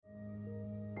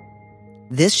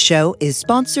This show is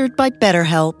sponsored by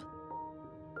BetterHelp.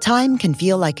 Time can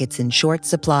feel like it's in short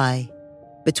supply.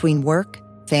 Between work,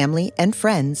 family, and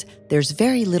friends, there's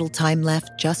very little time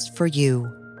left just for you.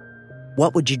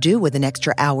 What would you do with an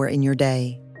extra hour in your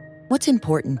day? What's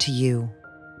important to you?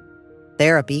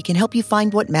 Therapy can help you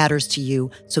find what matters to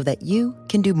you so that you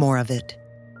can do more of it.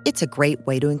 It's a great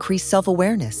way to increase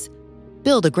self-awareness,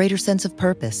 build a greater sense of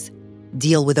purpose,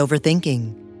 deal with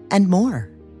overthinking, and more.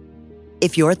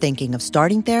 If you're thinking of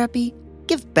starting therapy,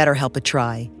 give BetterHelp a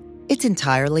try. It's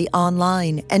entirely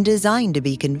online and designed to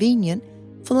be convenient,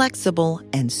 flexible,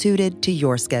 and suited to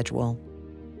your schedule.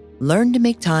 Learn to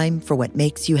make time for what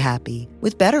makes you happy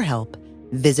with BetterHelp.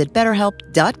 Visit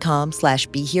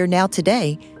BetterHelp.com/BeHereNow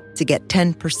today to get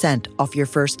 10% off your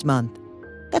first month.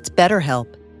 That's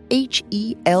BetterHelp,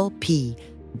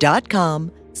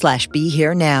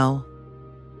 HELP.com/BeHereNow.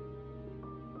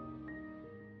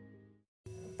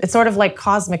 It's sort of like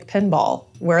cosmic pinball.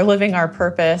 We're living our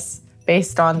purpose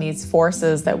based on these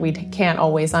forces that we can't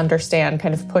always understand,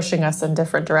 kind of pushing us in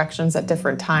different directions at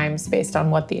different times based on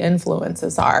what the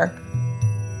influences are.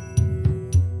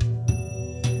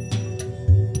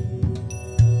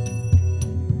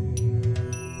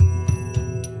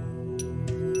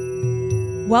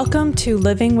 Welcome to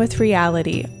Living with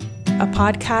Reality, a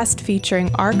podcast featuring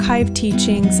archived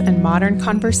teachings and modern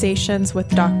conversations with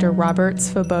Dr. Robert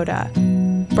Svoboda,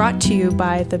 brought to you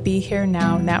by the Be Here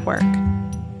Now Network.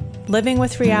 Living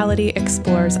with Reality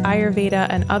explores Ayurveda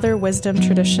and other wisdom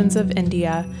traditions of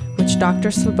India, which Dr.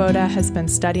 Svoboda has been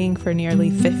studying for nearly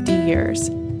 50 years.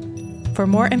 For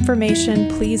more information,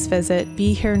 please visit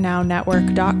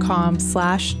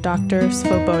BeHereNowNetwork.com/Dr.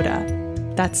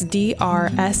 Svoboda. That's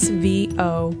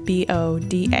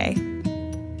DRSVOBODA.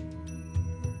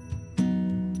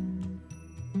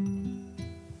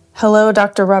 Hello,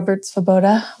 Dr. Robert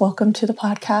Svoboda. Welcome to the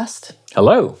podcast.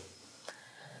 Hello.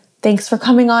 Thanks for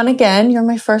coming on again. You're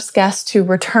my first guest to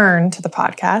return to the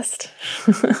podcast.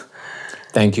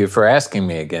 Thank you for asking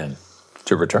me again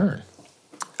to return.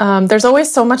 There's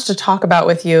always so much to talk about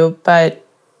with you, but,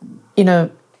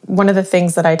 one of the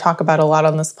things that I talk about a lot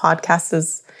on this podcast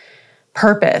is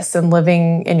purpose and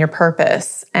living in your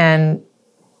purpose. And,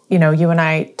 you and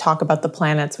I talk about the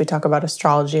planets, we talk about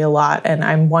astrology a lot, and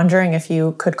I'm wondering if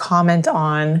you could comment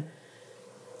on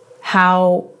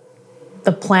how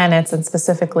the planets and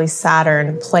specifically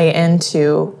Saturn play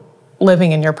into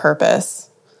living in your purpose.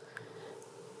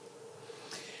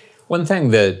 One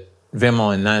thing that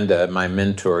Vimalananda, my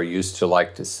mentor, used to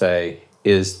like to say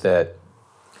is that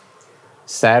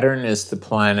Saturn is the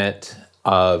planet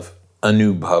of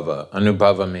Anubhava.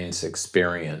 Anubhava means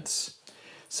experience.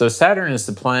 So Saturn is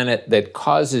the planet that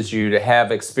causes you to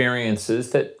have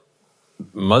experiences that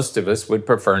most of us would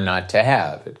prefer not to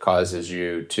have. It causes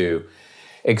you to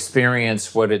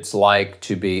experience what it's like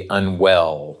to be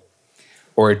unwell,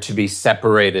 or to be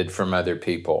separated from other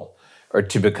people, or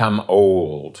to become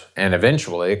old. And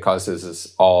eventually it causes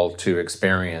us all to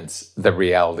experience the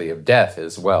reality of death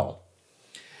as well.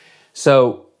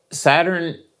 So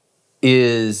Saturn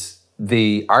is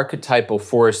the archetypal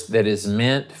force that is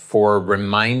meant for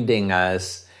reminding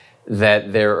us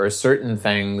that there are certain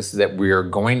things that we are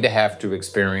going to have to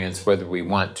experience whether we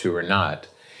want to or not.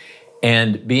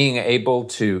 And being able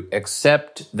to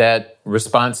accept that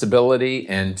responsibility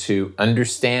and to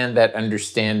understand that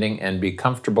understanding and be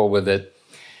comfortable with it,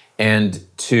 and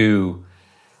to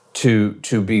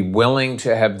be willing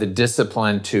to have the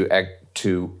discipline to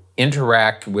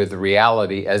interact with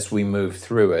reality as we move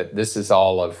through it. This is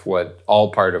all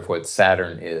part of what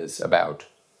Saturn is about.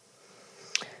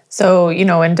 So,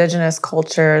 indigenous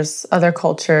cultures, other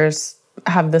cultures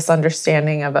have this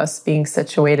understanding of us being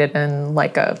situated in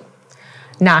like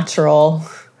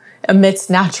amidst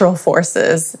natural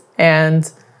forces.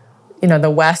 And, the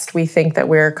West, we think that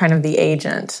we're kind of the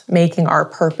agent making our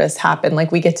purpose happen.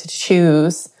 Like we get to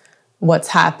choose what's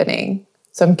happening.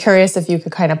 So I'm curious if you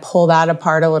could kind of pull that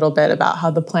apart a little bit about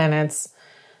how the planets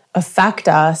affect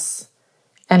us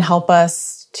and help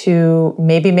us to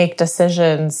maybe make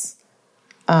decisions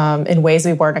in ways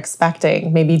we weren't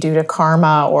expecting, maybe due to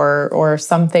karma or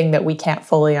something that we can't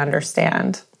fully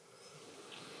understand.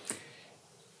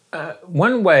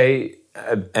 One way,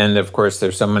 and of course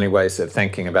there's so many ways of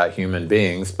thinking about human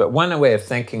beings, but one way of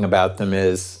thinking about them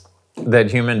is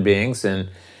that human beings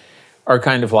are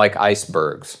kind of like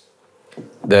icebergs.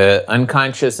 The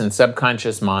unconscious and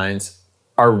subconscious minds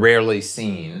are rarely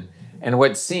seen, and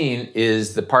what's seen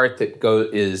is the part that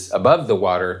is above the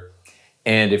water,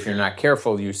 and if you're not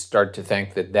careful, you start to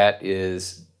think that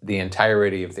is the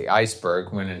entirety of the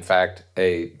iceberg, when in fact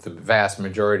the vast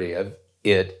majority of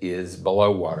it is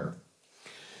below water.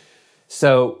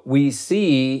 So we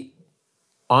see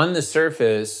on the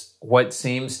surface what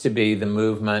seems to be the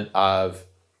movement of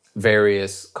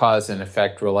various cause and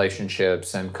effect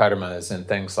relationships and karmas and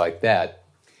things like that.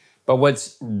 But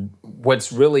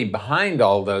what's really behind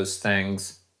all those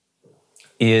things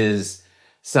is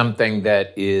something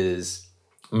that is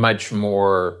much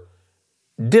more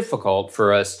difficult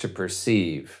for us to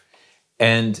perceive.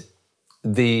 And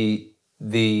the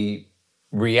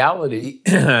reality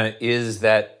is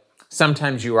that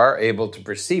sometimes you are able to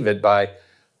perceive it by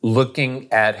looking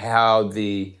at how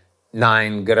the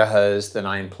 9 grahas, the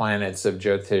 9 planets of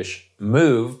Jyotish,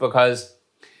 move, because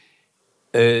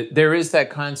there is that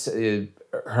concept.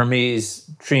 Hermes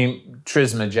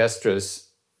Trismegistus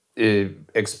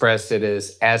expressed it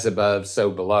as above,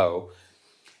 so below.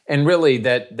 And really,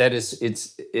 that is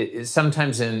it's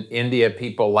sometimes in India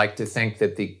people like to think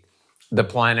that the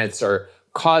planets are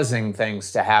causing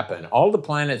things to happen. All the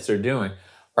planets are doing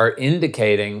are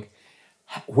indicating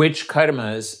which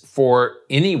karmas for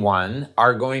anyone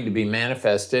are going to be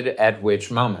manifested at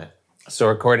which moment. So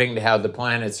according to how the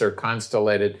planets are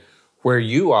constellated where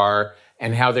you are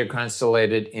and how they're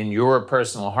constellated in your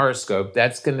personal horoscope,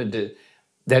 that's going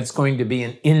to be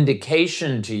an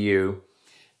indication to you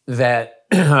that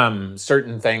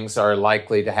certain things are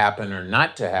likely to happen or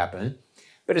not to happen.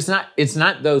 But it's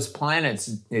not those planets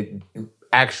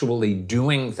actually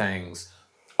doing things.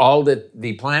 All that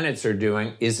the planets are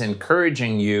doing is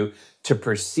encouraging you to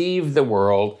perceive the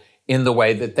world in the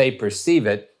way that they perceive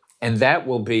it, and that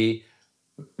will be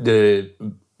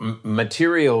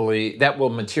materially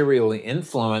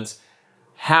influence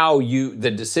how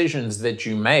the decisions that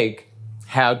you make,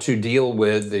 how to deal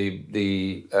with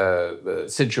the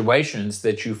situations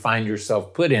that you find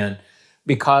yourself put in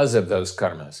because of those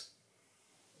karmas.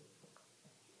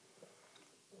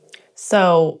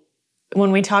 So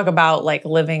when we talk about like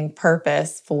living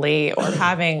purposefully or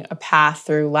having a path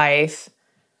through life,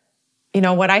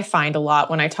 what I find a lot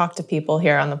when I talk to people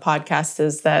here on the podcast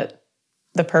is that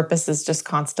the purpose is just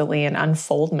constantly an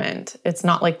unfoldment. It's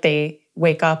not like they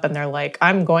wake up and they're like,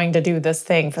 I'm going to do this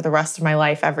thing for the rest of my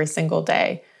life every single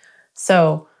day.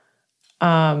 So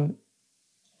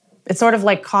it's sort of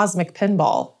like cosmic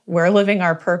pinball. We're living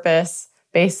our purpose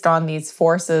based on these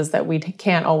forces that we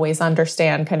can't always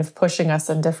understand, kind of pushing us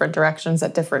in different directions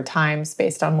at different times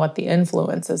based on what the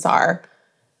influences are.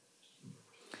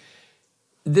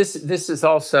 This is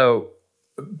also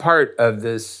part of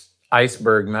this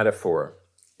iceberg metaphor.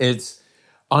 It's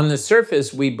on the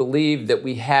surface, we believe that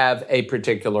we have a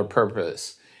particular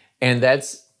purpose. And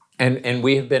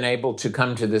we have been able to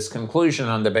come to this conclusion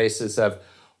on the basis of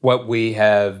what we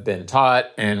have been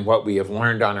taught and what we have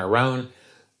learned on our own.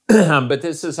 But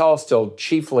this is all still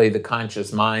chiefly the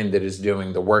conscious mind that is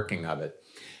doing the working of it.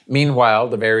 Meanwhile,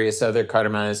 the various other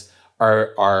karmas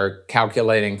are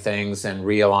calculating things and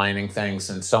realigning things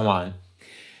and so on.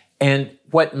 And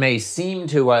what may seem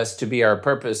to us to be our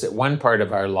purpose at one part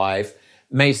of our life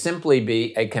may simply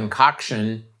be a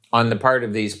concoction on the part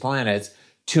of these planets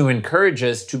to encourage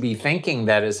us to be thinking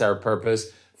that is our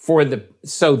purpose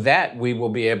so that we will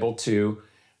be able to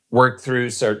work through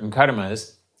certain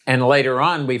karmas. And later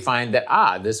on, we find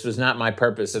that, this was not my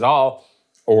purpose at all,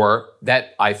 or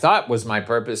that I thought was my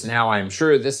purpose. Now I'm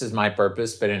sure this is my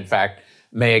purpose, but in fact,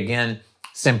 may again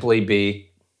simply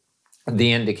be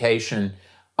the indication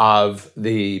of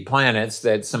the planets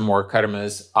that some more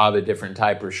karmas of a different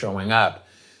type are showing up.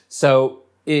 So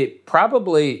it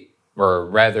probably, or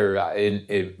rather,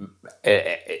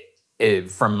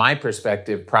 from my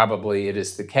perspective, probably it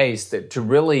is the case that to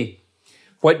really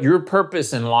what your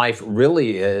purpose in life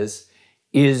really is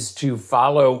to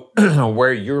follow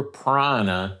where your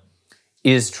prana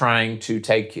is trying to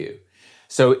take you.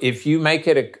 So if you make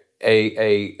it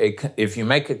if you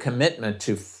make a commitment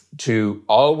to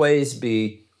always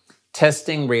be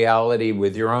testing reality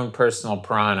with your own personal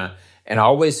prana and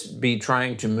always be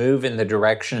trying to move in the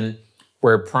direction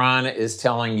where prana is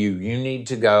telling you need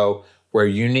to go, where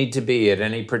you need to be at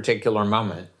any particular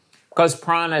moment. Because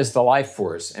prana is the life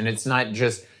force, and it's not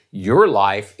just your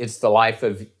life, it's the life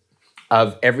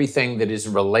of everything that is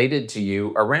related to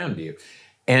you around you.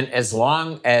 And as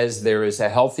long as there is a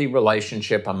healthy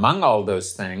relationship among all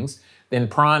those things, then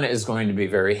prana is going to be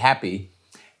very happy,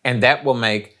 and that will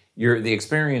make the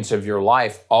experience of your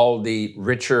life all the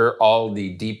richer, all the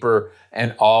deeper,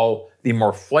 and all the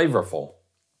more flavorful.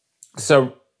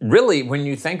 So really, when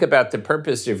you think about the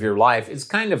purpose of your life, it's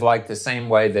kind of like the same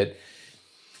way that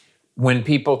when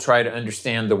people try to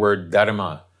understand the word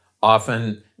dharma,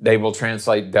 often they will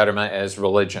translate dharma as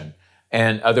religion,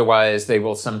 and otherwise they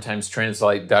will sometimes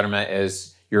translate dharma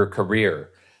as your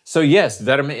career. So yes,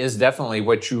 dharma is definitely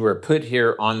what you are put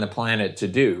here on the planet to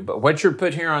do. But what you're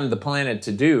put here on the planet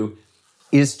to do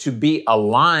is to be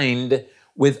aligned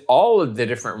with all of the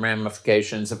different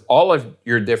ramifications of all of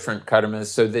your different karmas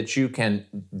so that you can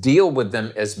deal with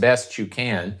them as best you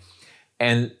can.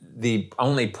 And the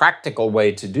only practical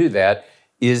way to do that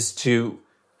is to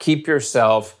keep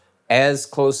yourself as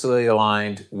closely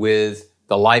aligned with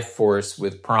the life force,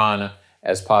 with prana,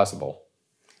 as possible.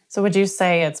 So would you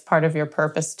say it's part of your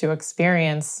purpose to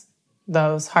experience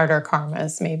those harder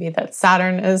karmas, maybe that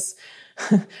Saturn is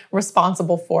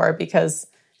responsible for, because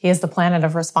he is the planet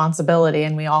of responsibility,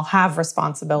 and we all have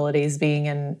responsibilities being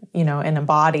in a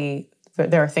body.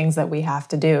 There are things that we have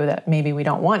to do that maybe we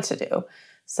don't want to do.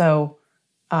 So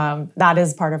that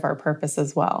is part of our purpose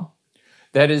as well.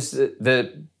 That is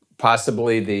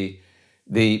possibly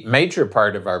the major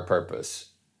part of our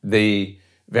purpose. The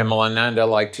Vimalananda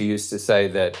liked to used to say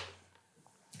that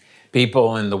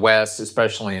people in the West,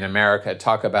 especially in America,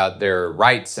 talk about their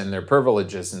rights and their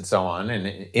privileges and so on. And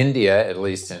in India, at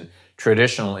least in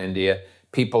traditional India,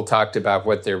 people talked about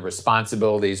what their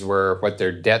responsibilities were, what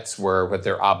their debts were, what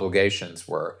their obligations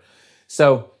were.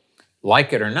 So,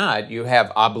 like it or not, you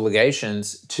have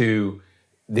obligations to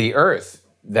the earth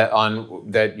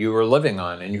that you were living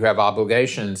on, and you have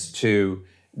obligations to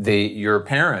your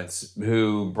parents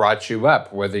who brought you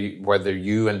up, whether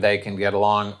you and they can get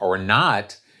along or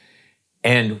not,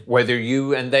 and whether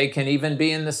you and they can even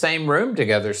be in the same room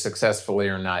together successfully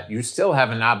or not. You still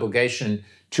have an obligation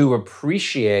to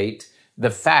appreciate the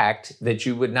fact that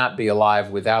you would not be alive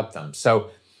without them.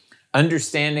 So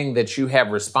understanding that you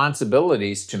have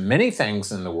responsibilities to many things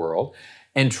in the world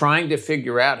and trying to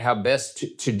figure out how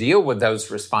best to deal with those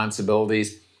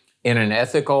responsibilities in an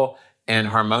ethical and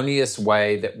harmonious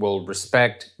way that will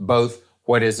respect both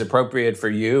what is appropriate for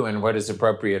you and what is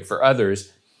appropriate for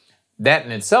others, that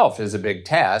in itself is a big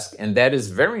task, and that is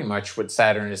very much what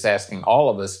Saturn is asking all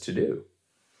of us to do.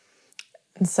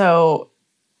 And so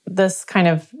this kind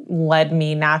of led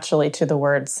me naturally to the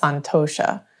word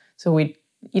santosha. So we,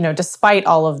 despite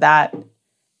all of that,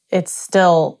 it's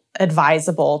still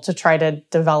advisable to try to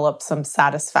develop some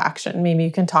satisfaction. Maybe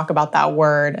you can talk about that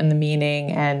word and the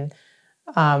meaning and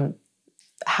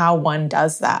how one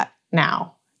does that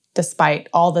now, despite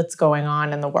all that's going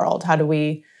on in the world. How do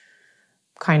we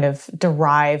kind of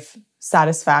derive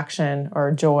satisfaction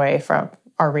or joy from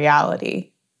our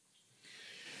reality?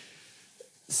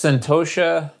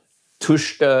 Santosha,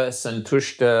 tushta,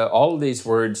 santushta, all of these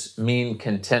words mean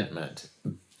contentment.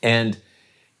 And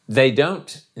they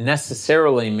don't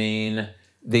necessarily mean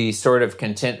the sort of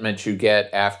contentment you get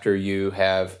after you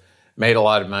have made a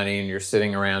lot of money and you're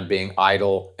sitting around being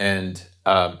idle and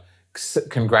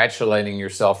congratulating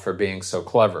yourself for being so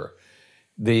clever.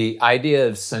 The idea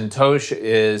of santosha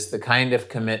is the kind of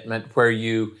commitment where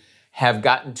you have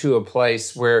gotten to a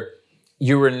place where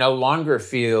you will no longer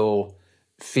feel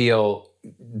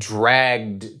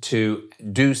dragged to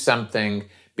do something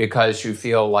because you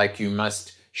feel like you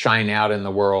must shine out in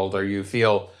the world, or you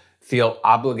feel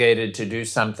obligated to do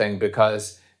something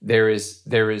because there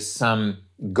is some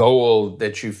goal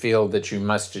that you feel that you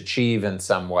must achieve in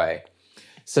some way.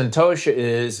 Santosha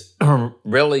is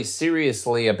really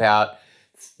seriously about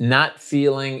not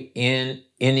feeling in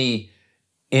any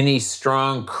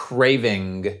strong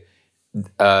craving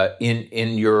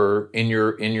in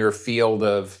your field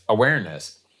of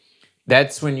awareness.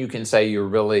 That's when you can say you're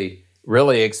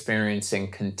really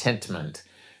experiencing contentment.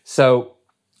 So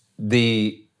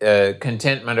the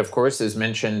contentment, of course, is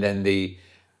mentioned in the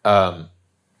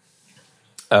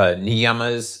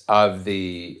niyamas of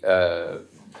the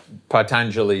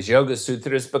Patanjali's Yoga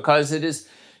Sutras, because it is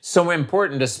so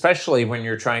important, especially when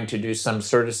you're trying to do some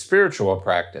sort of spiritual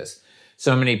practice.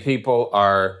 So many people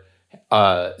are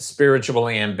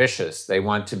spiritually ambitious. They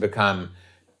want to become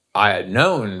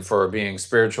known for being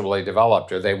spiritually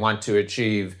developed, or they want to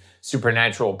achieve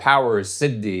supernatural powers,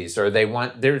 siddhis, or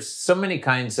there's so many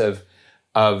kinds of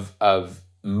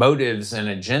motives and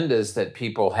agendas that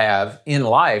people have in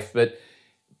life, but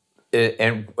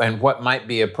and what might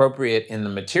be appropriate in the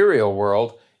material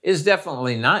world is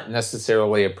definitely not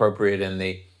necessarily appropriate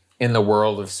in the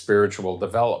world of spiritual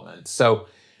development. So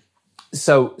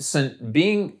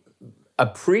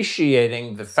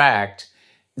appreciating the fact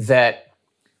that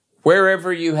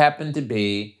wherever you happen to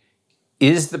be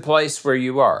is the place where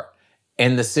you are.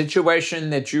 And the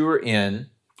situation that you are in,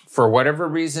 for whatever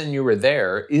reason you were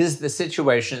there, is the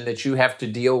situation that you have to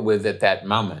deal with at that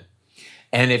moment.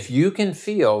 And if you can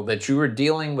feel that you are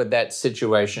dealing with that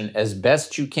situation as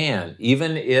best you can,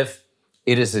 even if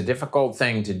it is a difficult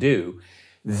thing to do,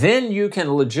 then you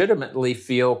can legitimately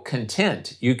feel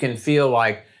content. You can feel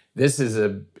like This is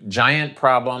a giant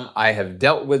problem. I have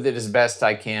dealt with it as best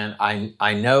I can.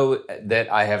 I know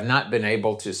that I have not been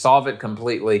able to solve it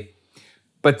completely,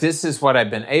 but this is what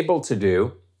I've been able to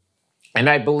do. And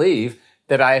I believe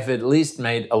that I have at least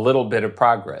made a little bit of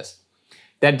progress.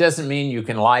 That doesn't mean you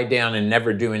can lie down and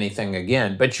never do anything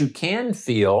again, but you can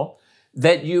feel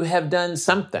that you have done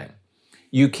something.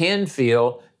 You can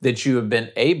feel that you have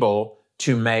been able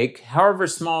to make however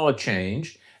small a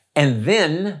change, and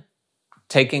then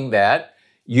taking that,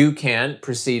 you can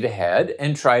proceed ahead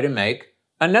and try to make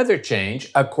another change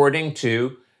according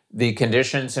to the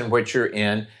conditions in which you're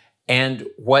in and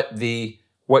what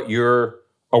your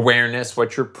awareness,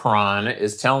 what your prana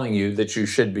is telling you that you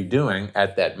should be doing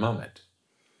at that moment.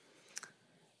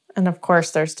 And of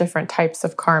course, there's different types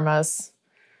of karmas.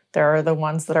 There are the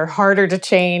ones that are harder to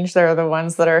change. There are the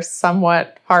ones that are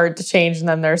somewhat hard to change. And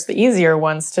then there's the easier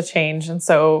ones to change. And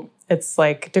so it's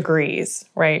like degrees,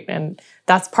 right? And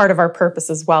that's part of our purpose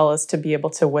as well, is to be able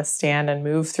to withstand and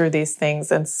move through these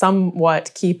things and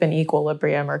somewhat keep an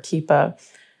equilibrium or keep a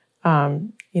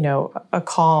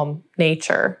calm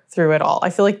nature through it all.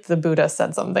 I feel like the Buddha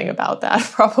said something about that,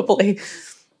 probably.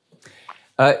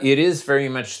 It is very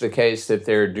much the case that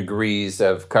there are degrees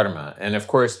of karma. And of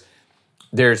course,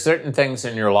 there are certain things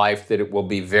in your life that it will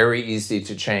be very easy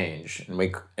to change.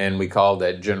 And we call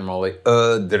that generally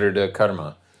adrita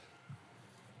karma.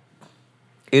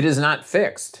 It is not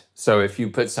fixed. So if you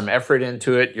put some effort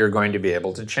into it, you're going to be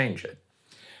able to change it.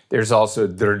 There's also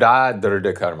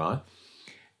drita karma,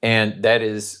 and that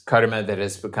is karma that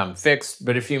has become fixed.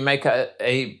 But if you make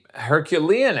a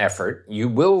Herculean effort, you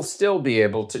will still be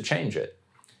able to change it.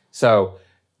 So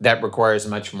that requires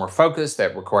much more focus,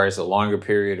 that requires a longer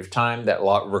period of time, that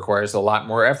requires a lot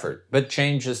more effort, but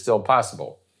change is still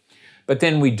possible. But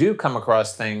then we do come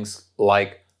across things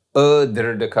like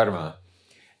adrita karma.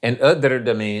 And drita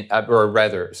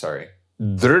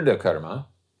karma.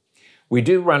 We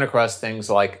do run across things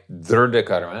like drita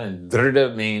karma, and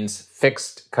drita means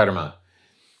fixed karma.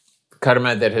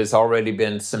 Karma that has already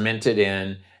been cemented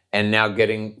in, and now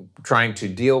trying to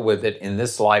deal with it in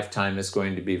this lifetime is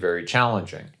going to be very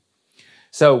challenging.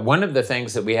 So one of the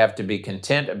things that we have to be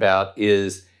content about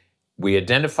is we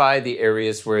identify the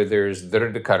areas where there's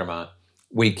drita karma,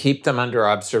 we keep them under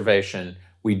observation,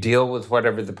 we deal with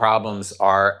whatever the problems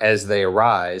are as they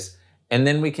arise, and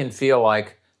then we can feel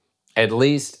like, at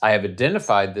least I have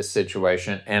identified this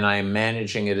situation and I am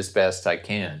managing it as best I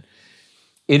can.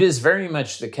 It is very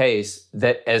much the case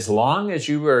that as long as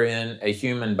you are in a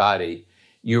human body,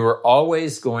 you are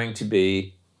always going to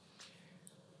be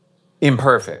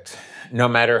imperfect, no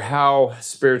matter how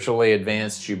spiritually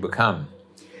advanced you become.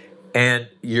 And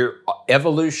your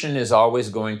evolution is always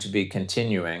going to be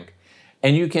continuing.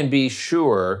 And you can be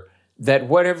sure that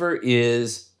whatever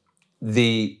is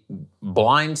the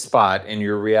blind spot in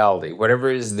your reality,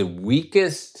 whatever is the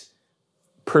weakest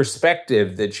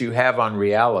perspective that you have on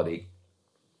reality,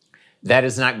 that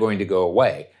is not going to go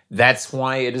away. That's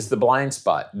why it is the blind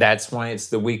spot. That's why it's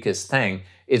the weakest thing.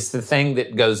 It's the thing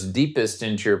that goes deepest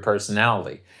into your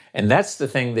personality. And that's the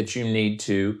thing that you need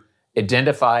to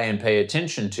identify and pay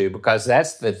attention to, because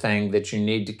that's the thing that you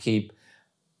need to keep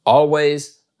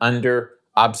always under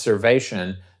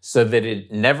observation so that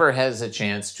it never has a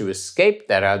chance to escape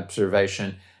that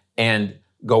observation and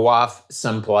go off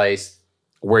someplace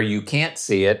where you can't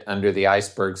see it under the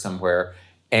iceberg somewhere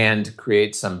and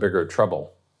create some bigger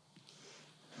trouble.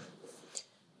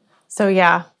 So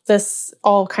yeah, this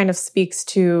all kind of speaks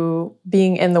to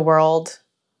being in the world,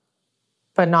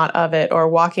 but not of it, or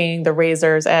walking the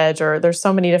razor's edge, or there's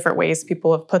so many different ways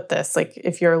people have put this. Like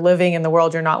if you're living in the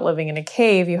world, you're not living in a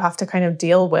cave, you have to kind of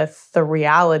deal with the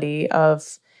reality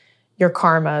of your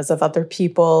karmas, of other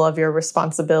people, of your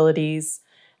responsibilities,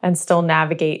 and still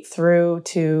navigate through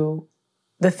to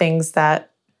the things that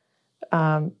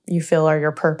you feel are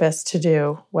your purpose to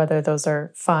do, whether those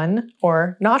are fun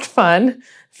or not fun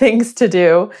things to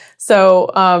do. So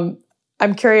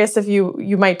I'm curious if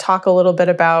you might talk a little bit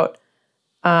about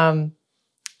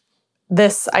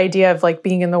this idea of like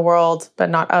being in the world, but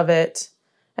not of it.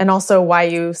 And also why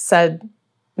you said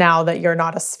now that you're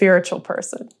not a spiritual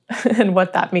person and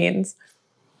what that means.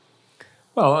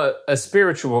 Well, a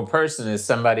spiritual person is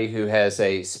somebody who has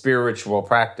a spiritual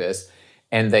practice,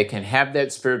 and they can have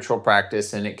that spiritual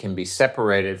practice and it can be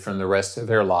separated from the rest of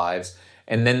their lives.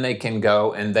 And then they can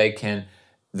go and they can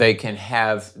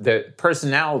have, the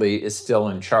personality is still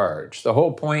in charge. The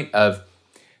whole point of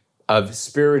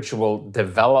spiritual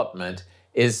development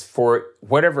is for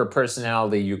whatever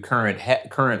personality you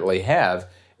currently have,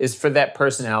 is for that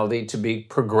personality to be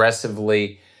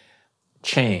progressively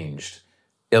changed.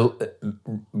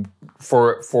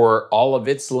 for all of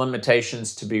its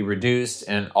limitations to be reduced,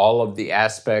 and all of the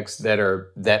aspects that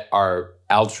are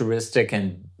altruistic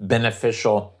and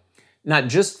beneficial, not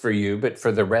just for you, but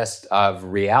for the rest of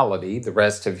reality, the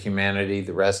rest of humanity,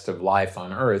 the rest of life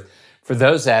on Earth, for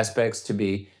those aspects to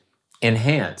be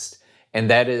enhanced. And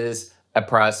that is a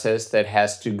process that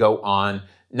has to go on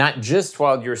not just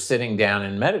while you're sitting down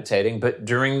and meditating, but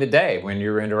during the day when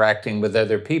you're interacting with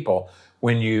other people,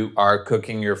 when you are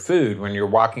cooking your food, when you're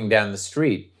walking down the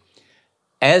street.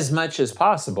 As much as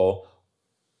possible,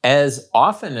 as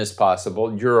often as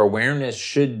possible, your awareness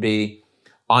should be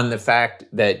on the fact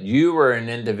that you are an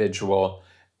individual,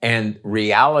 and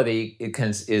reality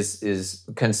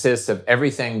consists of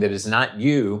everything that is not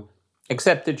you,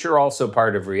 except that you're also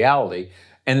part of reality.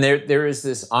 And there is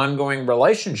this ongoing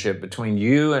relationship between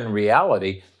you and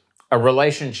reality, a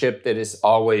relationship that is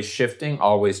always shifting,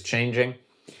 always changing.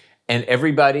 And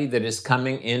everybody that is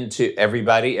coming into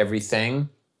everything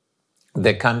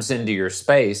that comes into your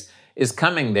space is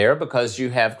coming there because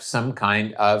you have some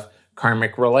kind of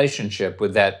karmic relationship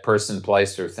with that person,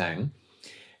 place, or thing.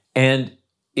 And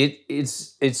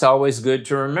it's always good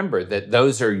to remember that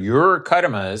those are your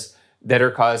karmas that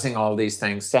are causing all these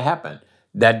things to happen.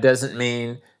 That doesn't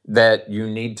mean that you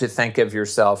need to think of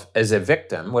yourself as a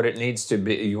victim. What you need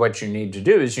to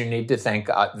do is you need to think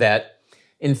that,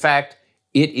 in fact,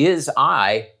 it is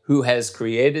I who has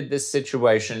created this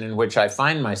situation in which I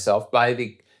find myself by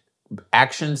the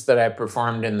actions that I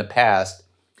performed in the past.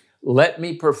 Let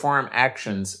me perform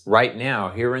actions right now,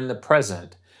 here in the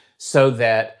present, so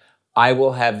that I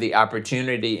will have the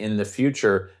opportunity in the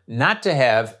future not to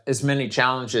have as many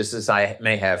challenges as I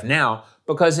may have now,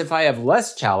 because if I have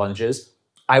less challenges,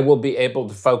 I will be able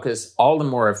to focus all the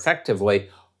more effectively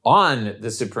on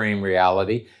the supreme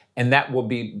reality, and that will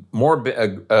be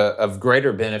of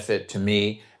greater benefit to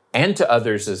me and to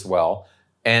others as well,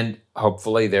 and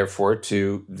hopefully, therefore,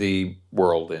 to the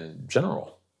world in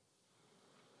general.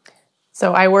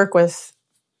 So I work with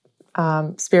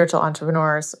spiritual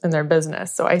entrepreneurs in their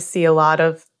business. So I see a lot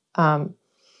of,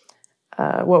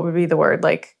 what would be the word,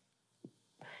 like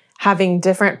having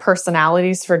different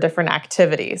personalities for different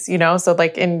activities, So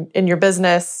like in your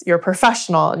business, you're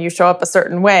professional and you show up a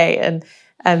certain way,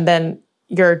 and then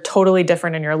you're totally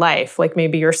different in your life. Like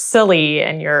maybe you're silly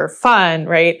and you're fun,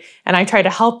 right? And I try to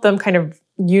help them kind of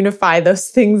unify those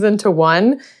things into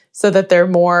one so that they're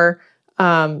more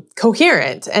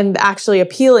coherent and actually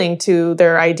appealing to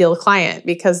their ideal client,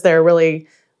 because they're really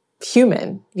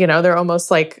human, they're almost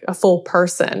like a full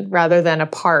person rather than a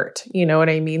part, you know what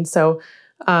I mean? So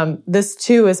this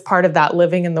too is part of that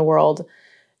living in the world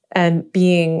and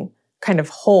being kind of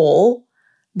whole,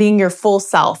 being your full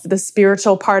self, the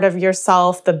spiritual part of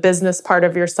yourself, the business part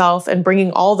of yourself, and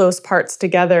bringing all those parts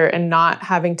together and not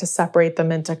having to separate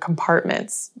them into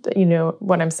compartments. You know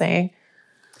what I'm saying?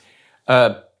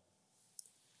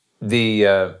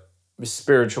 The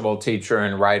spiritual teacher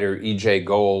and writer E.J.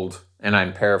 Gold, and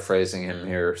I'm paraphrasing him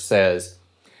here, says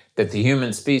that the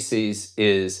human species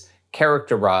is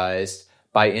characterized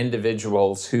by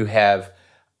individuals who have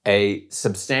a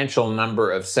substantial number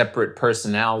of separate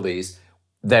personalities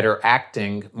that are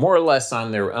acting more or less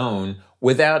on their own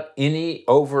without any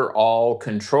overall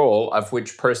control of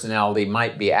which personality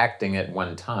might be acting at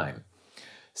one time.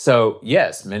 So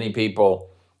yes, many people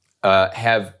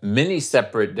have many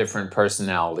separate different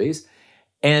personalities,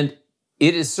 and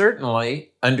it is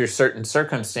certainly, under certain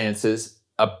circumstances,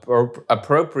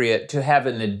 appropriate to have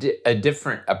a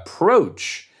different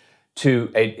approach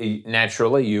to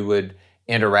naturally, you would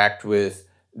interact with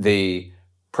the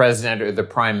president or the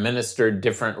prime minister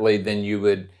differently than you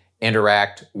would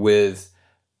interact with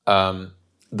the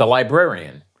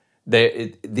librarian.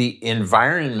 The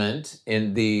environment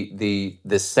in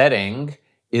the setting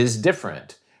is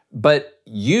different, but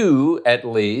you at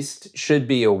least should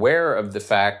be aware of the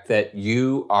fact that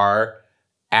you are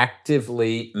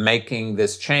actively making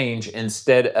this change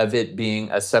instead of it being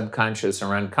a subconscious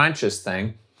or unconscious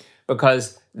thing,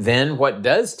 because then what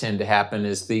does tend to happen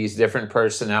is these different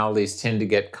personalities tend to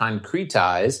get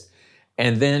concretized,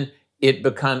 and then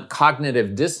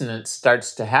cognitive dissonance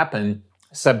starts to happen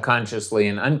subconsciously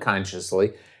and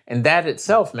unconsciously, and that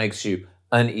itself makes you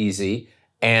uneasy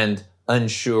and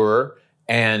unsure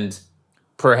and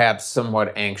perhaps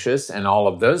somewhat anxious, and all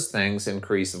of those things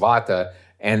increase vata,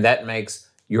 and that makes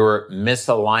your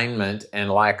misalignment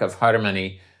and lack of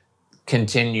harmony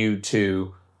continue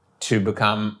to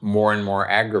become more and more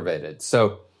aggravated.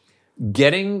 So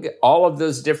getting all of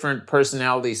those different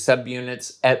personality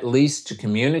subunits at least to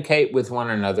communicate with one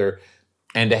another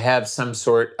and to have some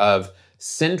sort of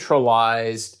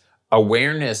centralized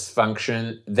awareness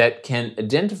function that can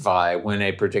identify when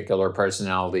a particular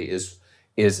personality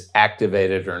is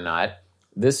activated or not.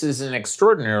 This is an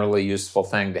extraordinarily useful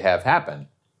thing to have happen.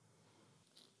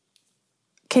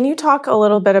 Can you talk a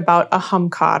little bit about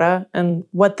Ahamkara and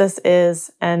what this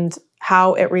is and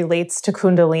how it relates to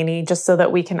Kundalini, just so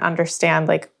that we can understand,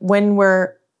 like, when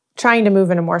we're trying to move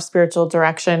in a more spiritual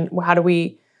direction, how do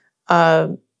we,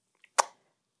 how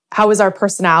is our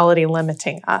personality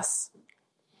limiting us?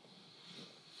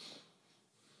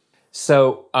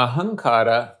 So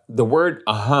Ahamkara, the word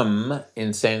aham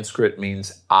in Sanskrit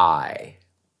means I,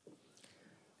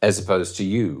 as opposed to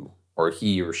you, or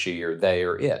he or she or they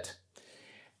or it.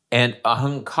 And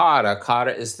ahamkara,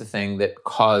 kara is the thing that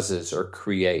causes or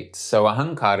creates. So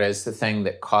ahamkara is the thing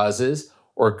that causes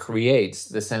or creates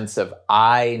the sense of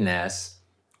I-ness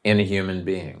in a human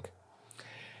being.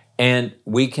 And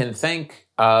we can think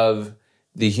of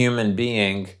the human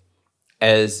being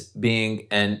as being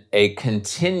a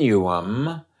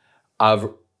continuum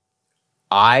of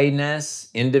I-ness,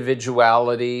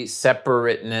 individuality,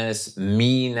 separateness,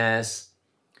 me-ness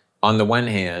on the one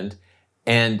hand,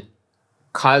 and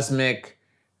cosmic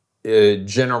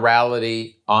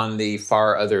generality on the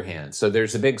far other hand. So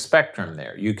there's a big spectrum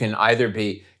there. You can either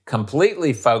be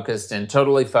completely focused and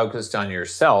totally focused on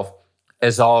yourself,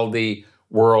 as all the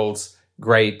world's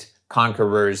great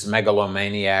conquerors,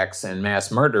 megalomaniacs, and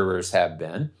mass murderers have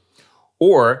been,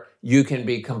 or you can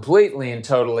be completely and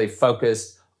totally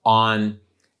focused on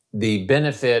the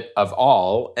benefit of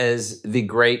all, as the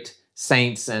great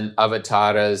saints and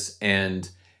avatars and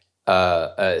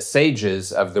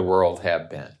sages of the world have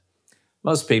been.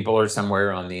 Most people are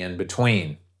somewhere on the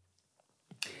in-between.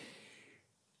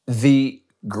 The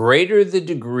greater the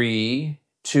degree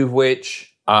to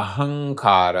which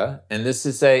ahamkara, and this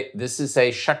is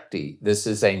a shakti, this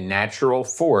is a natural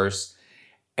force,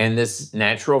 and this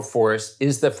natural force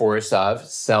is the force of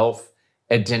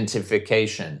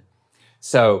self-identification.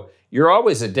 So you're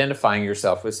always identifying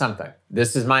yourself with something.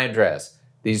 This is my address.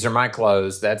 These are my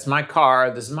clothes. That's my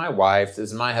car. This is my wife.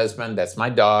 This is my husband. That's my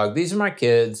dog. These are my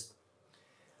kids.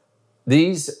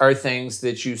 These are things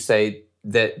that you say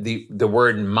that the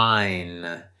word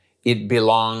mine, it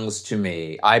belongs to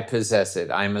me. I possess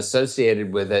it. I'm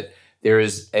associated with it. There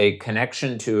is a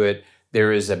connection to it.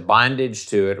 There is a bondage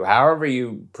to it. However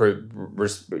you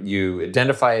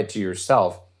identify it to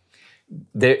yourself,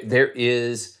 there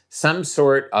is some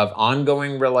sort of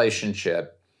ongoing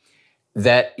relationship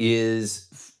that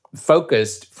is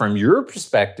focused from your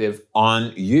perspective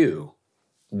on you.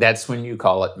 That's when you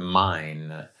call it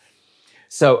mine.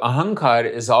 So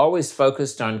ahamkara is always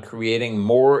focused on creating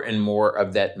more and more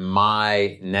of that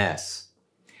my-ness.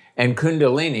 And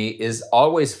Kundalini is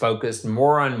always focused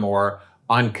more and more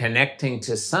on connecting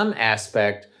to some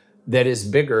aspect that is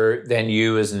bigger than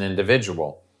you as an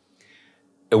individual,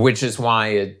 which is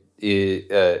why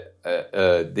the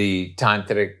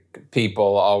tantric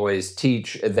people always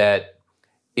teach that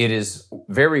it is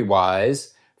very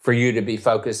wise for you to be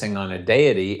focusing on a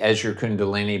deity as your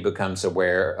Kundalini becomes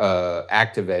aware,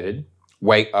 activated,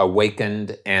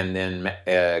 awakened, and then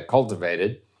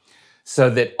cultivated, so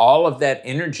that all of that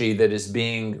energy that is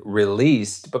being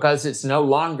released, because it's no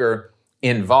longer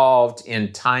involved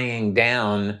in tying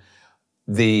down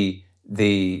the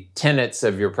tenets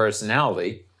of your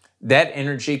personality, that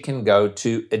energy can go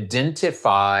to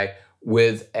identify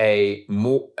with a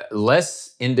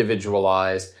less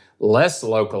individualized, less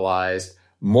localized,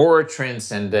 more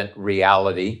transcendent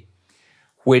reality,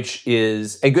 which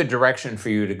is a good direction for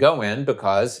you to go in,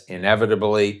 because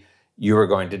inevitably you are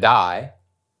going to die.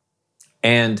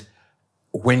 And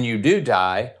when you do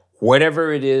die,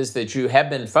 whatever it is that you have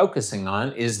been focusing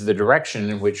on is the direction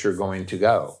in which you're going to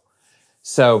go.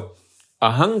 So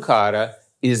ahamkara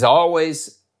is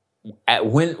always,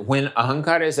 when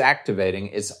ahamkara is activating,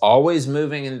 it's always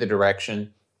moving in the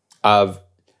direction of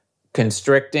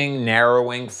constricting,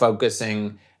 narrowing,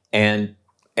 focusing, and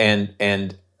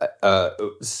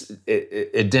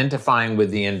identifying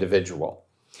with the individual.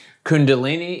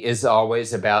 Kundalini is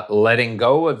always about letting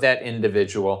go of that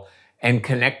individual and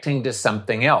connecting to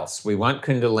something else. We want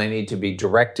Kundalini to be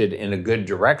directed in a good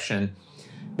direction,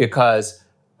 because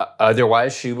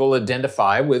otherwise she will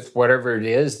identify with whatever it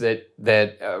is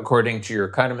that according to your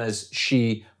karmas,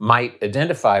 she might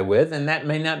identify with, and that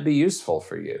may not be useful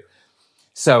for you.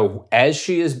 So as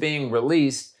she is being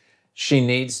released, she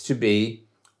needs to be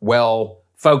well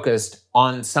focused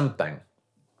on something.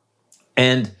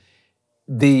 And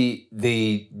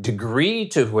the degree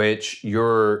to which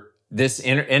and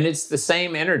it's the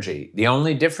same energy. The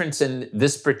only difference in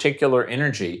this particular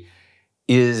energy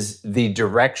is the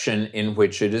direction in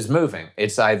which it is moving.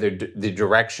 It's either the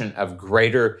direction of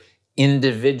greater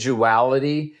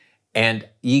individuality and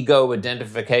ego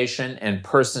identification and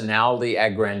personality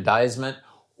aggrandizement,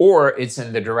 or it's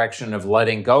in the direction of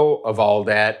letting go of all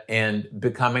that and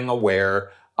becoming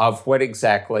aware of what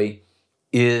exactly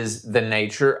is the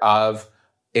nature of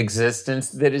existence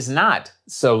that is not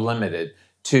so limited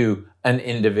to an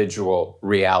individual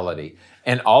reality.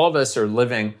 And all of us are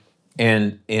living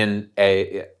in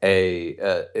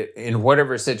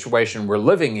whatever situation we're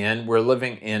living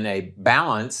in a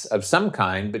balance of some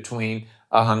kind between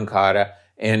ahankara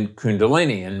and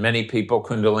kundalini. And many people,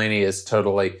 kundalini is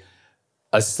totally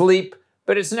asleep,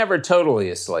 but it's never totally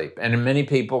asleep. And in many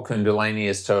people, kundalini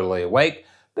is totally awake,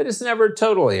 but it's never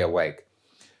totally awake.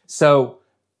 So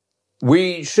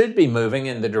we should be moving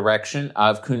in the direction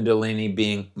of kundalini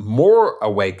being more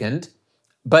awakened.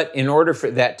 But in order for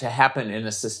that to happen in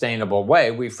a sustainable way,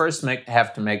 we first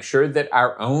have to make sure that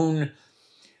our own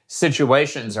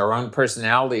situations, our own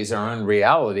personalities, our own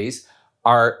realities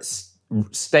are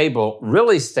stable,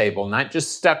 really stable, not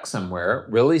just stuck somewhere,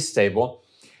 really stable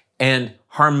and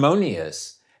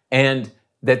harmonious, and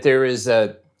that there is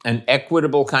an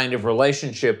equitable kind of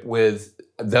relationship with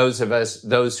those of us,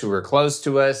 those who are close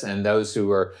to us and those who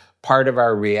are part of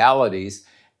our realities.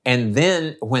 And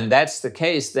then when that's the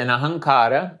case, then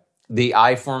ahankara, the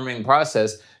I-forming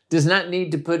process, does not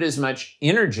need to put as much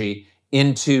energy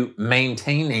into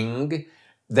maintaining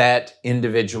that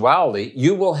individuality.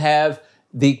 You will have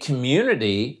the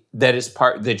community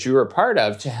that you are part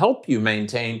of to help you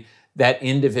maintain that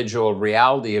individual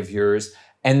reality of yours.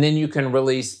 And then you can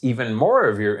release even more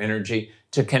of your energy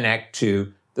to connect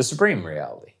to the supreme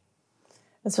reality.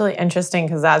 It's really interesting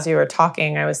because as you were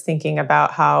talking, I was thinking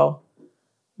about how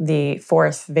the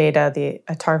fourth Veda, the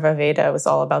Atharva Veda, was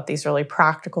all about these really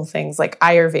practical things like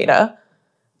Ayurveda,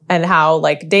 and how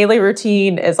like daily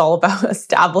routine is all about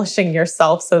establishing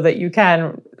yourself so that you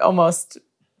can almost,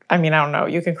 I don't know,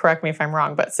 you can correct me if I'm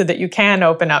wrong, but so that you can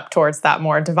open up towards that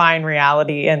more divine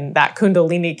reality and that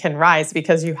kundalini can rise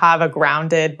because you have a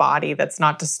grounded body that's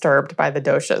not disturbed by the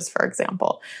doshas, for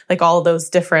example. Like all those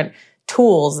different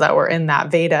tools that were in that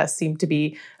Veda seem to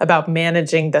be about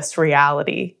managing this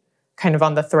reality, kind of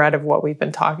on the thread of what we've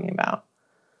been talking about.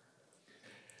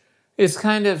 It's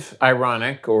kind of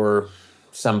ironic or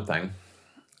something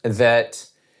that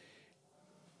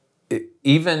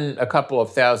even a couple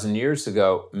of thousand years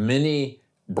ago, many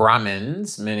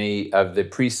Brahmins, many of the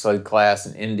priestly class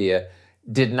in India,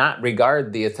 did not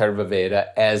regard the Atharva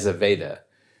Veda as a Veda,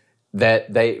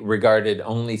 that they regarded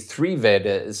only 3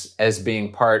 Vedas as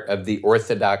being part of the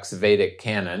orthodox Vedic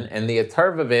canon, and the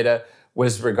Atharva Veda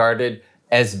was regarded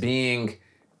as being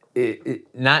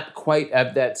not quite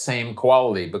of that same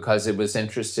quality because it was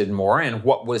interested more in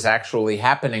what was actually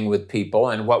happening with people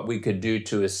and what we could do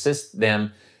to assist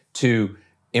them to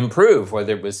improve,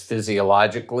 whether it was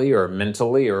physiologically or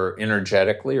mentally or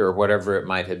energetically or whatever it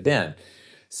might have been.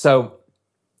 So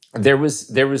there was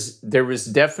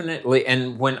definitely,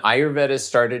 and when Ayurveda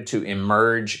started to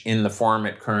emerge in the form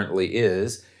it currently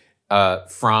is,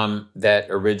 from that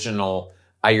original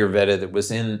Ayurveda that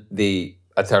was in the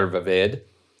Atharva Veda,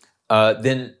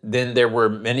 then there were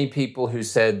many people who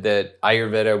said that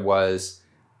Ayurveda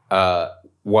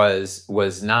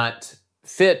was not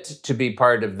fit to be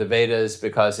part of the Vedas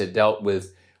because it dealt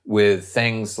with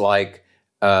things like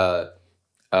blood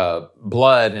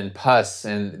and pus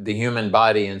and the human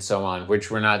body and so on, which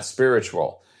were not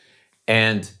spiritual.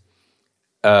 And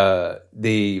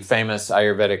the famous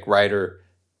Ayurvedic writer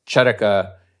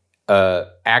Charaka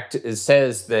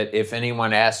says that if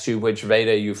anyone asks you which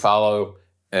Veda you follow,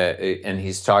 and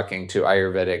he's talking to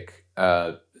Ayurvedic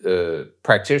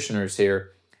practitioners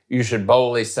here, you should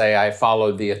boldly say, I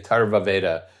follow the Atharva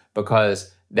Veda,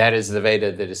 because that is the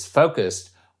Veda that is focused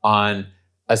on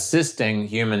assisting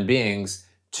human beings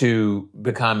to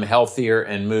become healthier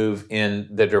and move in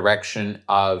the direction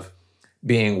of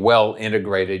being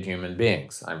well-integrated human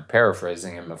beings. I'm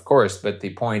paraphrasing him, of course, but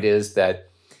the point is that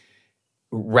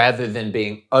rather than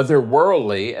being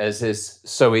otherworldly, as is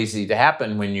so easy to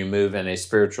happen when you move in a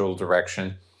spiritual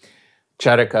direction,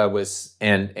 Charaka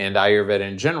and Ayurveda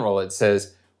in general, it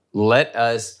says, let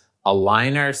us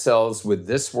align ourselves with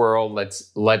this world.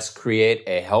 Let's create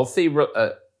a healthy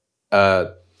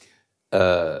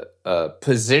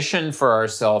position for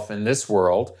ourselves in this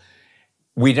world.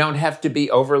 We don't have to be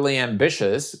overly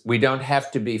ambitious. We don't have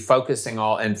to be focusing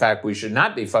in fact, we should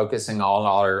not be focusing all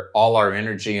our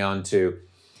energy onto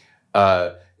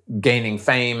gaining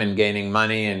fame and gaining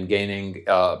money and gaining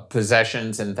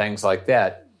possessions and things like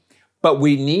that. But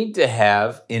we need to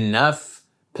have enough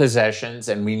possessions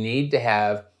and we need to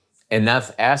have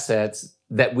enough assets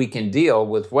that we can deal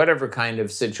with whatever kind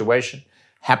of situation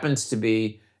happens to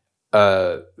be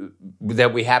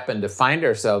that we happen to find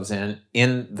ourselves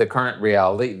in the current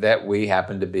reality that we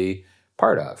happen to be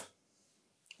part of.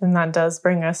 And that does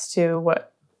bring us to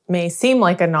what may seem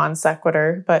like a non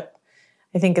sequitur, but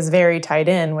I think is very tied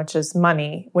in, which is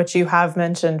money, which you have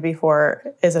mentioned before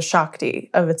is a Shakti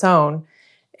of its own.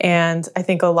 And I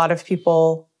think a lot of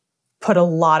people put a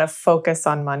lot of focus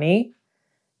on money,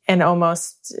 and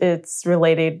almost it's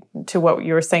related to what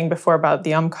you were saying before about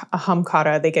the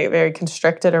ahamkara. They get very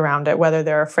constricted around it, whether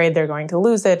they're afraid they're going to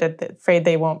lose it, afraid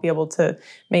they won't be able to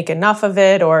make enough of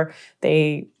it, or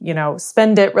they,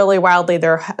 spend it really wildly.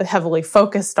 They're heavily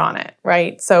focused on it,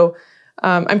 right? So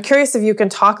I'm curious if you can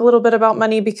talk a little bit about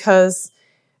money, because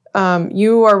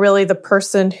you are really the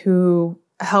person who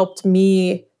helped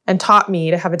me and taught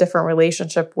me to have a different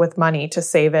relationship with money, to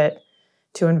save it,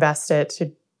 to invest it,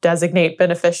 to designate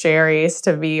beneficiaries,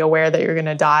 to be aware that you're going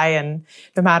to die, and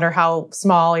no matter how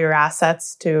small your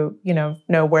assets, to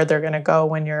know where they're going to go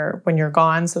when you're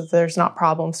gone, so that there's not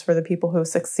problems for the people who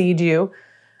succeed you.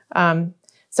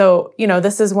 So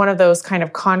this is one of those kind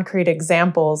of concrete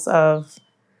examples of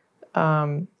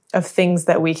things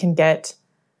that we can get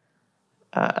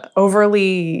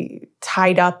overly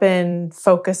tied up in,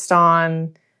 focused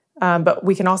on. But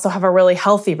we can also have a really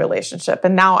healthy relationship.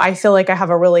 And now I feel like I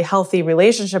have a really healthy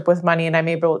relationship with money, and I'm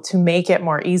able to make it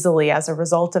more easily as a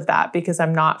result of that, because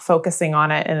I'm not focusing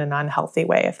on it in an unhealthy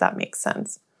way, if that makes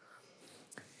sense.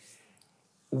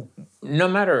 No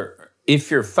matter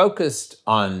if you're focused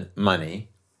on money,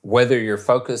 whether you're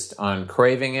focused on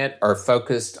craving it or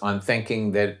focused on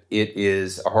thinking that it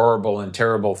is a horrible and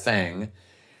terrible thing,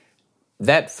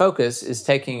 that focus is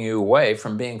taking you away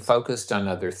from being focused on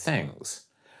other things.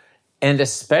 And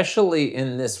especially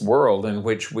in this world in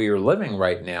which we are living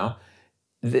right now,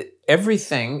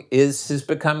 everything has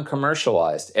become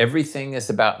commercialized. Everything is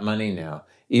about money now.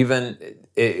 Even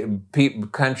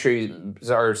countries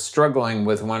are struggling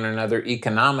with one another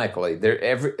economically.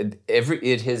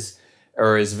 It has,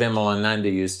 or as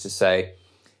Vimalananda used to say,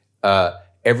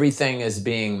 everything is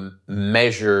being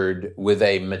measured with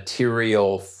a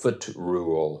material foot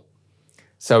rule.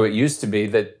 So it used to be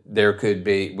that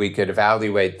we could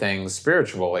evaluate things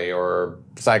spiritually or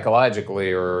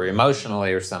psychologically or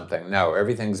emotionally or something. No,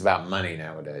 everything's about money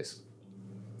nowadays.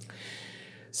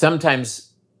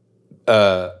 Sometimes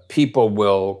people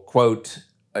will quote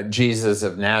Jesus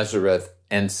of Nazareth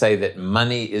and say that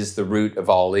money is the root of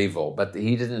all evil, but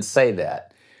he didn't say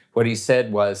that. What he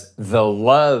said was the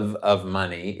love of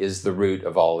money is the root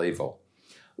of all evil.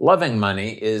 Loving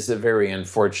money is a very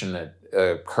unfortunate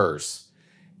curse.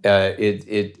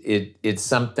 It's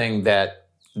something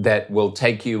that will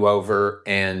take you over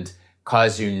and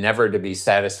cause you never to be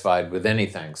satisfied with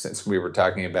anything, since we were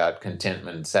talking about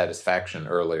contentment and satisfaction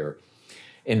earlier.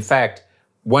 In fact,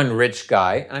 one rich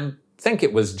guy, I think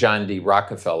it was John D.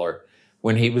 Rockefeller,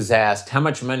 when he was asked, how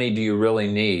much money do you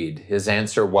really need? His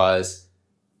answer was,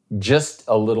 just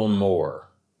a little more.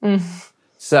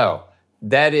 So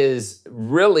that is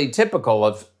really typical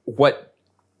of what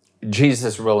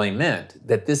Jesus really meant,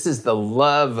 that this is the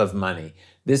love of money.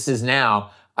 This is now,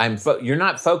 you're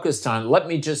not focused on, let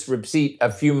me just repeat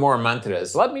a few more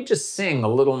mantras. Let me just sing a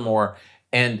little more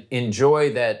and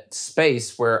enjoy that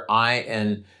space where I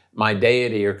and my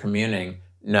deity are communing.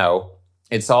 No,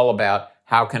 it's all about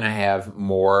how can I have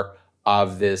more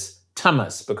of this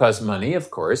tamas, because money,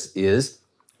 of course, is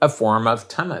a form of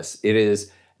tamas. It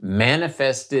is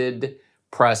manifested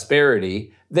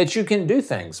prosperity that you can do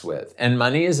things with. And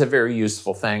money is a very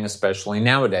useful thing, especially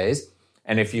nowadays.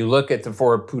 And if you look at the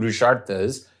four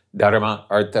Purusharthas, Dharma,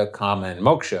 Artha, Kama, and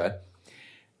Moksha,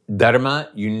 Dharma,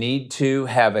 you need to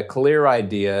have a clear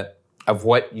idea of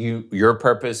what your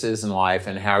purpose is in life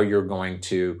and how you're going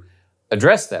to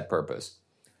address that purpose.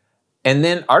 And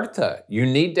then Artha, you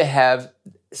need to have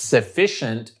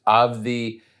sufficient of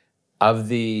the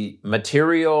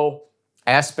material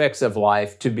aspects of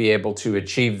life to be able to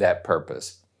achieve that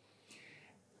purpose.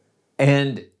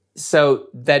 And so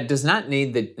that does not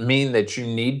mean that you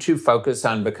need to focus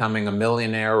on becoming a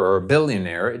millionaire or a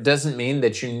billionaire. It doesn't mean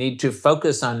that you need to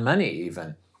focus on money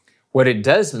even. What it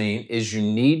does mean is you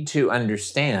need to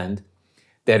understand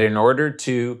that in order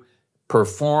to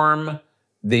perform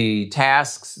the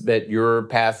tasks that your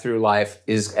path through life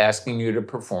is asking you to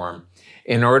perform,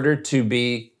 in order to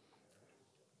be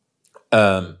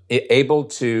able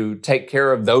to take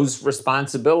care of those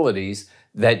responsibilities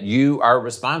that you are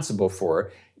responsible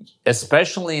for,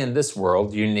 especially in this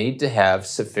world, you need to have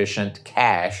sufficient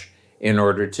cash in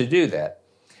order to do that.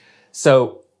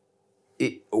 So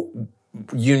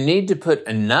you need to put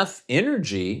enough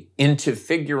energy into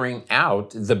figuring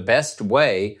out the best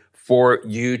way for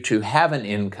you to have an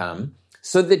income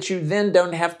so that you then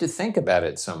don't have to think about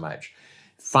it so much.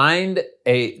 Find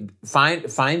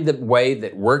the way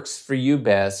that works for you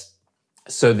best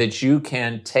so that you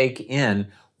can take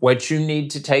in what you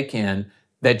need to take in,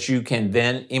 that you can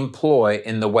then employ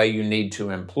in the way you need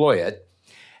to employ it.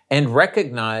 And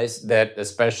recognize that,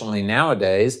 especially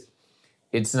nowadays,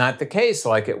 it's not the case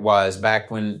like it was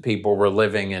back when people were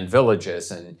living in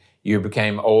villages and you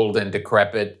became old and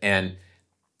decrepit, and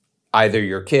either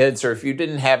your kids, or if you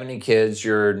didn't have any kids,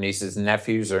 your nieces and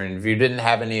nephews, or if you didn't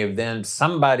have any of them,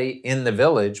 somebody in the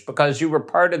village, because you were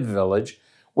part of the village,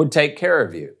 would take care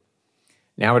of you.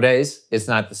 Nowadays, it's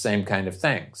not the same kind of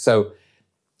thing. So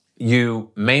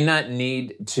you may not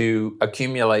need to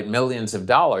accumulate millions of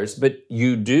dollars, but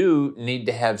you do need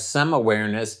to have some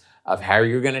awareness of how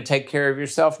you're going to take care of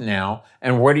yourself now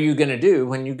and what are you going to do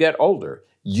when you get older.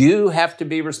 You have to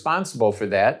be responsible for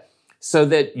that so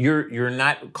that you're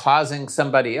not causing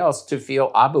somebody else to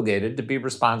feel obligated to be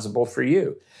responsible for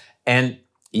you. And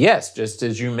yes, just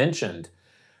as you mentioned,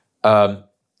 it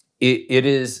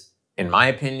is, in my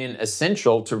opinion,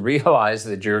 essential to realize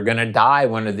that you're going to die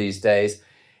one of these days.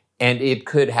 And it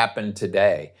could happen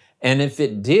today. And if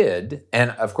it did,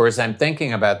 and of course I'm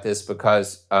thinking about this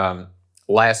because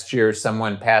last year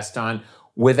someone passed on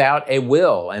without a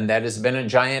will, and that has been a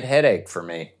giant headache for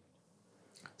me.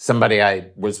 Somebody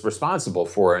I was responsible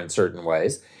for in certain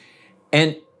ways.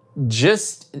 And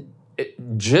just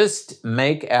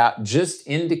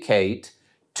indicate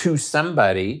to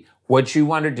somebody what you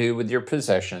want to do with your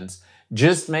possessions.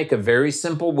 Just make a very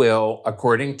simple will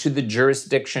according to the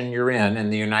jurisdiction you're in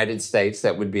the United States.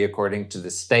 That would be according to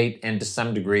the state and to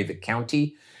some degree the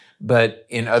county. But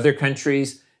in other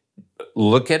countries,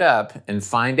 look it up and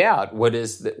find out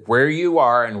where you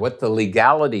are and what the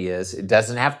legality is. It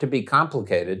doesn't have to be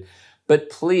complicated, but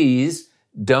please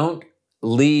don't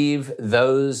leave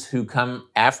those who come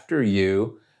after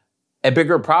you a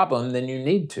bigger problem than you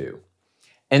need to.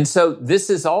 And so this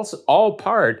is also all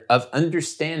part of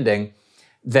understanding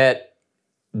that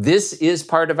this is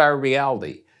part of our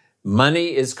reality.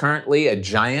 Money is currently a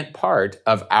giant part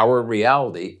of our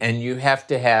reality, and you have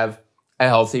to have a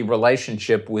healthy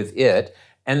relationship with it.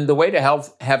 And the way to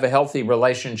have a healthy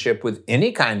relationship with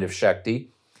any kind of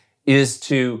Shakti is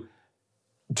to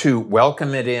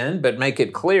welcome it in, but make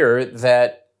it clear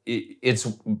that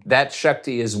that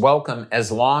Shakti is welcome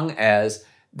as long as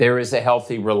there is a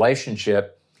healthy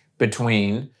relationship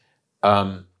between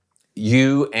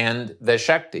you and the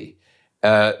Shakti.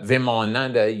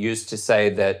 Vimalananda used to say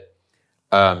that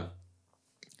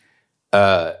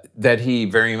he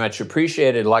very much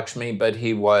appreciated Lakshmi, but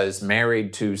he was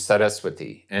married to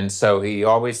Saraswati. And so he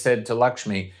always said to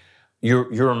Lakshmi,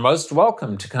 you're most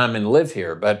welcome to come and live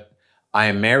here, but I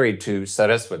am married to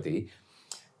Saraswati.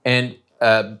 And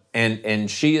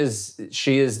she is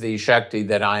the Shakti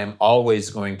that I am always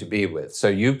going to be with. So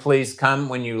you please come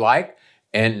when you like,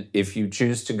 and if you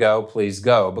choose to go, please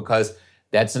go, because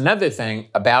that's another thing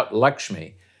about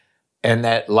Lakshmi, and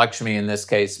that Lakshmi in this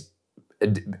case,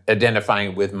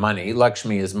 identifying with money.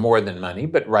 Lakshmi is more than money,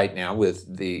 but right now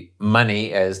with the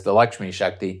money as the Lakshmi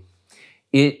Shakti,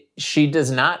 she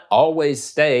does not always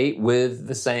stay with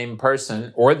the same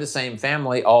person or the same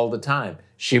family all the time.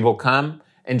 She will come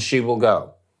and she will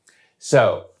go.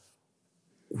 So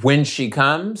when she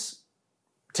comes,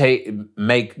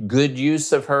 make good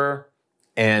use of her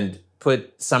and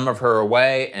put some of her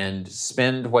away and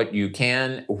spend what you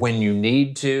can when you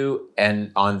need to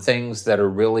and on things that are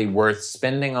really worth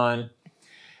spending on.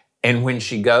 And when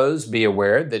she goes, be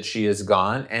aware that she is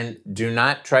gone and do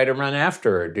not try to run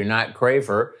after her. Do not crave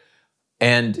her.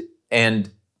 And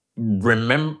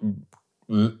remember,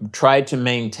 try to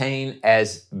maintain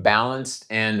as balanced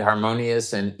and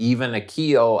harmonious and even a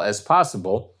keel as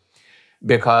possible,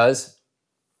 because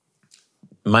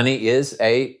money is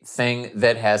a thing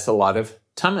that has a lot of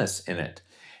tamas in it.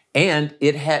 And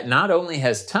it not only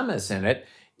has tamas in it,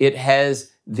 it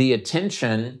has the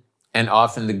attention, and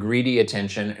often the greedy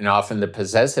attention, and often the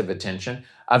possessive attention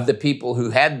of the people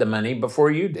who had the money before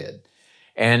you did.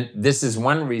 And this is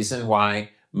one reason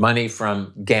why money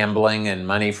from gambling and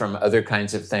money from other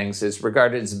kinds of things is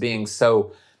regarded as being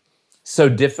so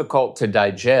difficult to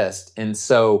digest and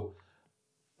so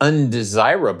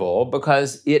undesirable,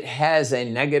 because it has a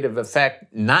negative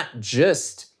effect not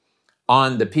just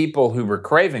on the people who were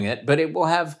craving it, but it will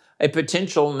have a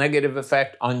potential negative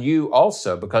effect on you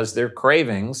also, because their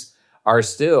cravings are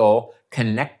still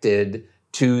connected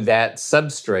to that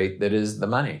substrate that is the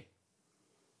money.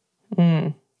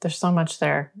 There's so much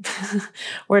there.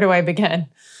 Where do I begin?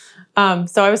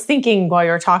 So I was thinking while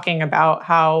you were talking about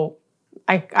how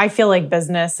I feel like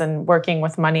business and working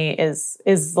with money is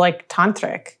like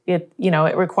tantric. It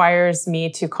requires me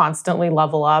to constantly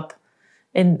level up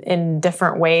in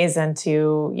different ways and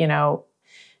to,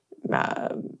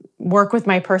 work with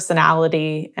my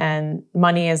personality, and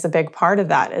money is a big part of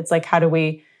that. It's like, how do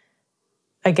we,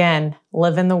 again,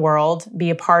 live in the world,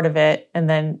 be a part of it, and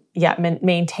then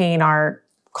maintain our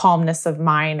calmness of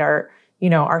mind, our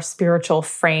spiritual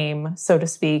frame, so to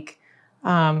speak,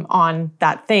 on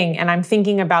that thing. And I'm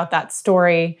thinking about that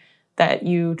story that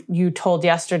you told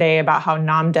yesterday about how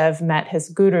Namdev met his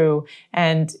guru,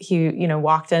 and he,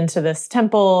 walked into this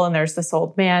temple, and there's this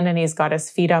old man, and he's got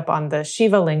his feet up on the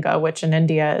Shiva Linga, which in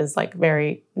India is like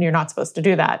you're not supposed to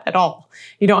do that at all.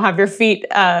 You don't have your feet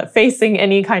facing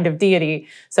any kind of deity.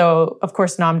 So of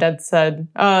course Namdev said,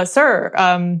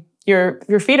 sir,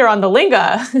 your feet are on the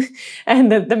linga.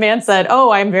 And the man said,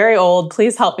 oh, I'm very old.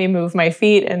 Please help me move my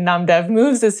feet. And Namdev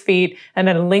moves his feet, and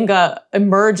then a linga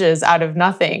emerges out of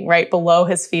nothing right below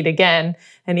his feet again.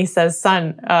 And he says,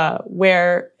 son,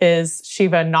 where is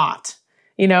Shiva not?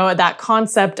 That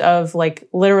concept of like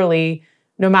literally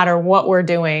no matter what we're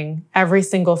doing, every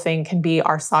single thing can be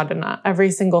our sadhana.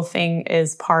 Every single thing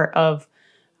is part of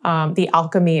the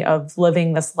alchemy of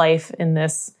living this life in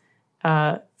this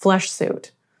flesh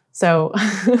suit. So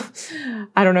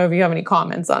I don't know if you have any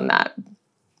comments on that.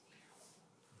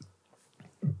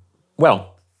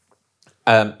 Well,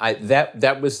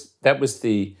 that was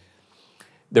the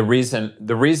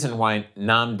reason why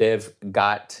Namdev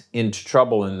got into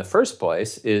trouble in the first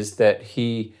place is that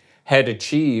he had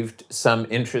achieved some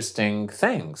interesting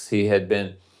things. He had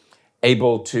been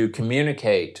able to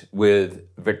communicate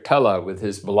with Vittala, with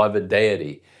his beloved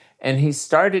deity, and he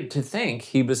started to think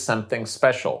he was something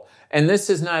special. And this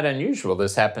is not unusual.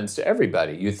 This happens to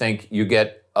everybody. You think you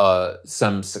get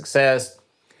some success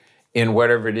in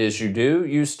whatever it is you do,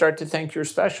 you start to think you're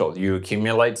special. You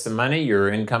accumulate some money, your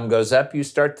income goes up, you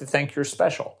start to think you're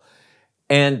special.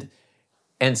 And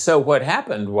so what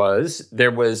happened was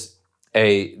there was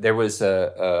a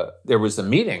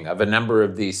meeting of a number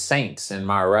of these saints in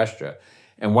Maharashtra.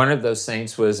 And one of those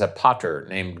saints was a potter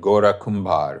named Gora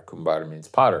Kumbhar. Kumbhar means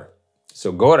potter.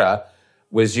 So Gora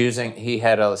he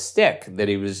had a stick that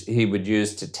he would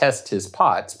use to test his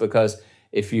pots, because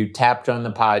if you tapped on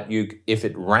the pot, if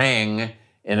it rang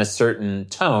in a certain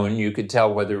tone, you could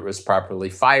tell whether it was properly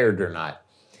fired or not.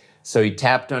 So he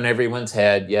tapped on everyone's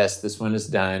head. Yes, this one is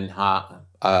done.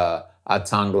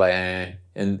 Atangle.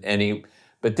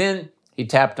 But then he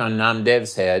tapped on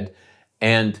Namdev's head,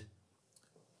 and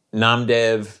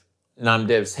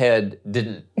Namdev's head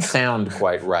didn't sound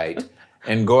quite right.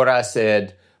 And Gora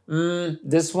said,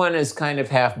 this one is kind of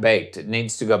half-baked. It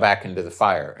needs to go back into the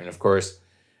fire. And of course,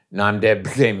 Namdev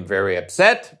became very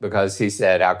upset because he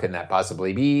said, how can that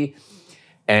possibly be?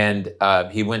 And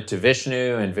he went to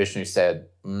Vishnu, and Vishnu said,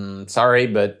 sorry,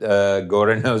 but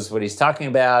Gora knows what he's talking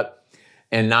about.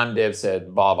 And Namdev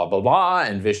said, blah, blah, blah, blah.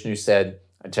 And Vishnu said,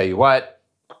 I tell you what,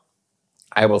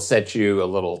 I will set you a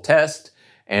little test.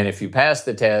 And if you pass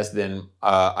the test, then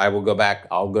I will go back.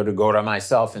 I'll go to Gora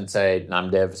myself and say,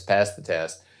 Namdev has passed the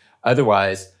test.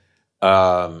 Otherwise,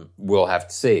 we'll have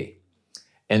to see.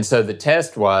 And so the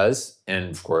test was,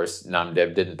 and of course,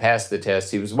 Namdev didn't pass the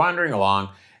test. He was wandering along,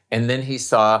 and then he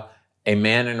saw a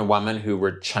man and a woman who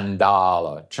were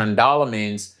Chandala. Chandala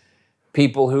means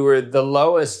people who are the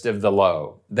lowest of the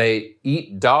low. They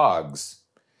eat dogs.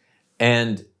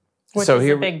 And Which is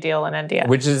a big deal in India.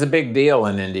 Which is a big deal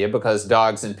in India because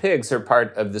dogs and pigs are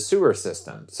part of the sewer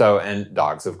system. So, and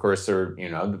dogs, of course, are,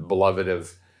 the beloved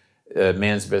of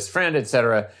man's best friend,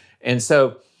 etc. And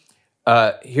so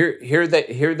here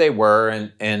they were,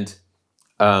 and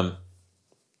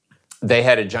they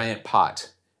had a giant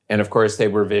pot. And of course, they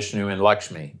were Vishnu and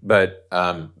Lakshmi, but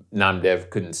Namdev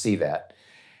couldn't see that.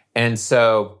 And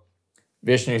so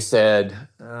Vishnu said,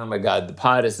 oh my God, the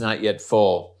pot is not yet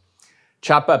full.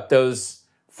 Chop up those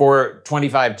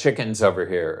 25 chickens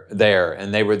over there.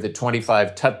 And they were the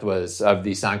 25 tattvas of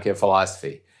the Sankhya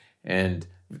philosophy. And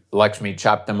Lakshmi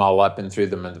chopped them all up and threw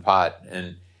them in the pot.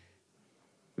 And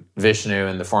Vishnu,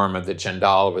 in the form of the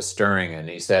Chandala, was stirring. And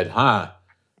he said, pot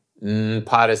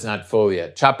is not full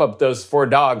yet. Chop up those 4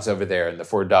 dogs over there. And the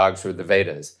 4 dogs were the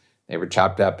Vedas. They were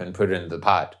chopped up and put into the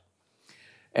pot.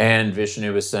 And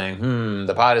Vishnu was saying,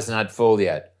 the pot is not full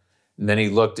yet. And then he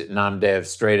looked at Namdev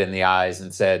straight in the eyes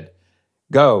and said,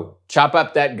 go, chop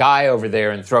up that guy over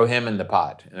there and throw him in the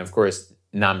pot. And of course,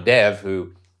 Namdev,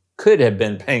 who could have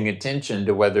been paying attention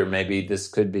to whether maybe this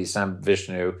could be some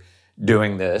Vishnu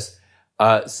doing this,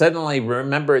 suddenly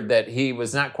remembered that he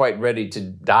was not quite ready to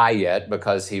die yet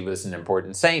because he was an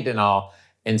important saint and all.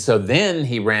 And so then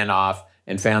he ran off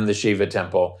and found the Shiva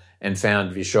temple and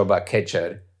found Vishobha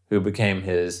Kecher, who became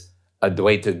his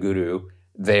Advaita guru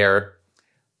there,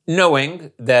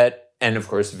 knowing that, and of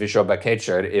course, Vishobha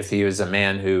Kecher, if he was a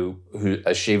man who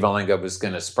a Shiva linga was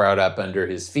going to sprout up under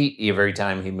his feet every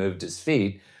time he moved his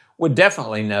feet, would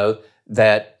definitely know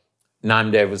that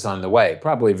Namdev was on the way.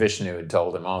 Probably Vishnu had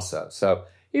told him also. So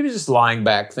he was just lying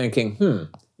back thinking,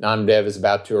 Namdev is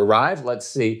about to arrive. Let's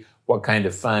see what kind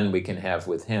of fun we can have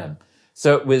with him.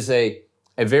 So it was a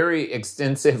very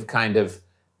extensive kind of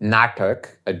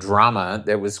natak, a drama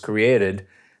that was created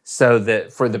so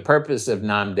that for the purpose of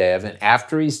Namdev. And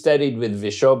after he studied with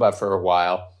Vishobha for a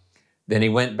while, then he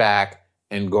went back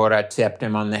and Gora tapped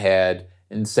him on the head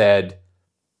and said,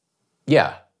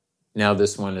 yeah, now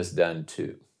this one is done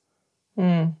too.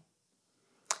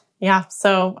 Yeah,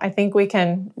 so I think we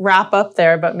can wrap up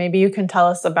there, but maybe you can tell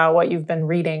us about what you've been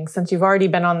reading since you've already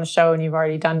been on the show and you've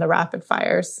already done the rapid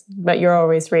fires, but you're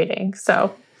always reading.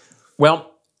 So,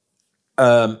 well,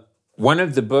 one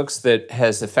of the books that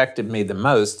has affected me the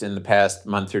most in the past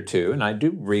month or two, and I do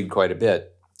read quite a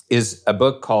bit, is a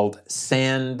book called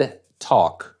Sand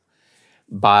Talk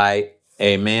by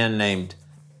a man named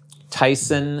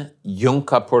Tyson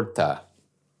Yunkaporta.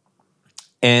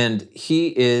 And he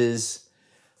is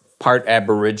part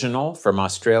Aboriginal from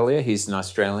Australia. He's an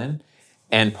Australian,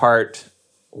 and part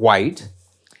white.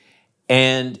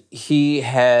 And he's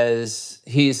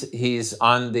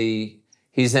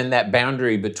in that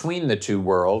boundary between the two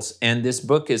worlds. And this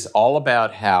book is all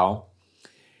about how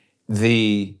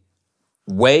the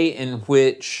way in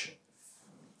which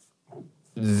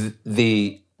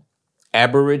the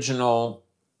Aboriginal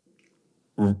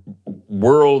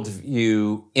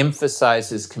worldview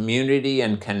emphasizes community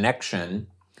and connection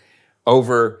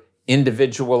over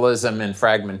individualism and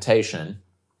fragmentation,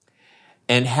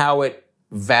 and how it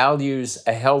values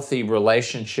a healthy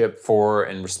relationship for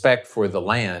and respect for the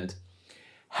land,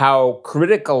 how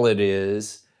critical it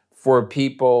is for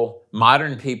people,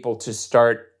 modern people, to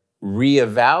start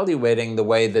reevaluating the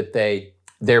way that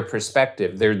their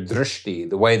perspective, their drishti,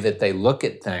 the way that they look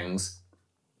at things,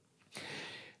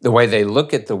 the way they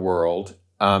look at the world,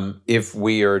 if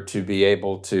we are to be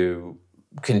able to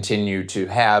continue to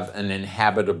have an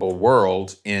inhabitable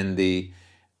world in the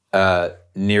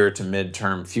near to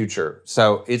midterm future.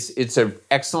 So it's an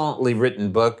excellently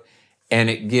written book, and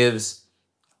it gives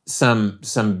some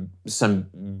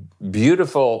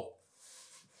beautiful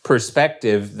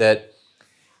perspective that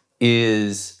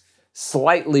is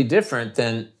slightly different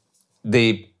than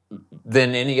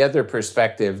any other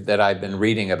perspective that I've been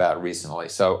reading about recently.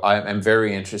 So I'm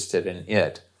very interested in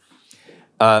it.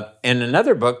 And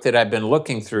another book that I've been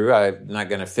looking through, I'm not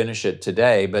going to finish it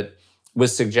today, but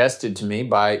was suggested to me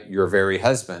by your very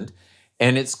husband,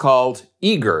 and it's called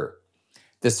Eager,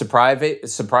 The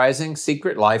Surprising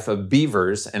Secret Life of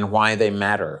Beavers and Why They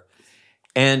Matter.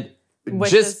 And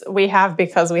we have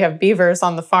because we have beavers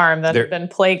on the farm that have been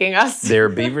plaguing us. There are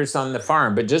beavers on the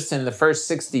farm, but just in the first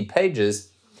 60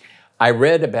 pages, I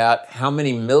read about how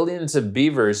many millions of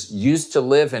beavers used to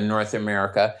live in North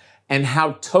America and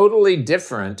how totally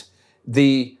different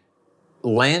the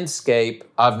landscape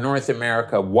of North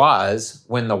America was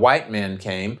when the white man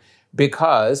came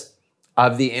because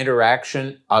of the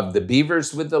interaction of the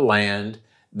beavers with the land,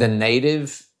 the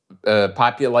native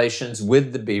populations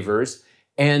with the beavers,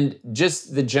 and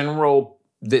just the general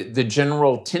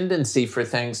tendency for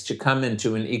things to come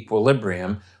into an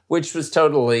equilibrium, which was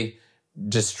totally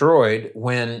destroyed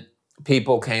when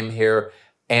people came here.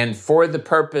 And for the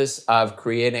purpose of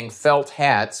creating felt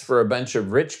hats for a bunch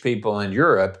of rich people in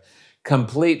Europe,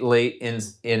 completely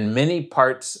in many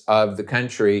parts of the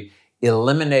country,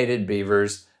 eliminated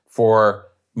beavers for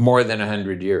more than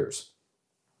 100 years.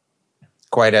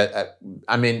 Quite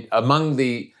among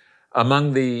the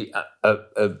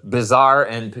bizarre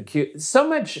and peculiar, so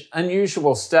much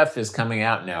unusual stuff is coming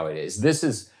out nowadays.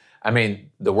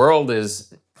 The world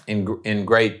is in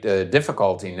great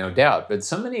difficulty, no doubt, but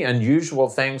so many unusual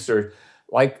things are,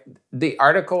 like the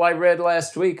article I read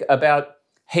last week about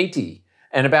Haiti,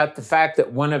 and about the fact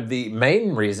that one of the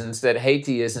main reasons that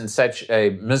Haiti is in such a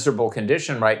miserable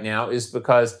condition right now is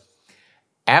because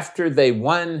after they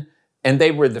won, and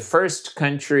they were the first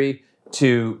country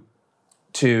to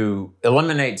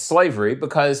eliminate slavery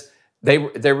because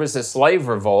there was a slave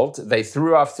revolt. They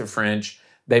threw off the French.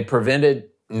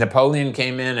 Napoleon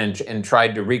came in and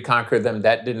tried to reconquer them.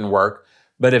 That didn't work.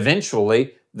 But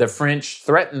eventually, the French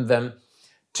threatened them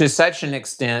to such an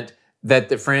extent that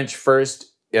the French first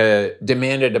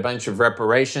demanded a bunch of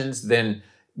reparations, then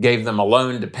gave them a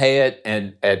loan to pay it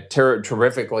and at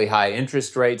terrifically high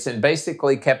interest rates, and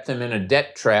basically kept them in a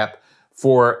debt trap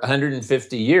for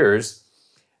 150 years.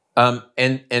 And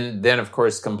then, of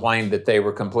course, complained that they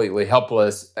were completely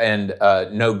helpless and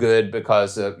no good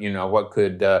because of, what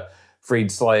could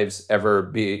freed slaves ever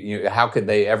be, how could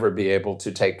they ever be able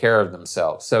to take care of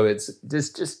themselves? So it's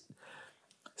just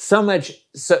so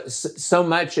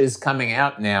much is coming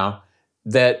out now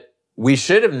that we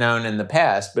should have known in the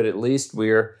past, but at least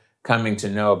we're coming to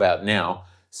know about now.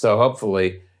 So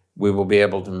hopefully we will be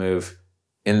able to move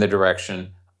in the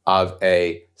direction of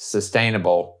a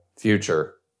sustainable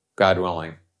future, God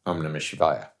willing. Om Namah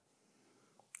Shivaya.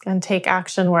 And take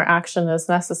action where action is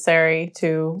necessary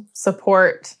to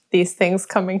support these things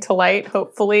coming to light,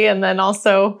 hopefully, and then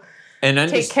also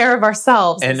take care of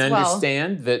ourselves and as well.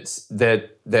 Understand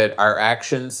that our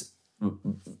actions,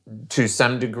 to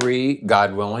some degree,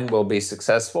 God willing, will be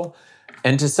successful,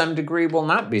 and to some degree will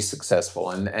not be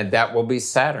successful, and that will be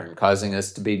Saturn causing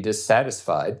us to be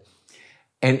dissatisfied.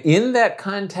 And in that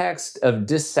context of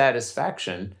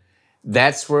dissatisfaction,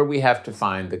 that's where we have to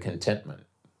find the contentment.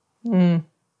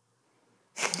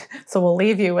 So we'll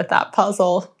leave you with that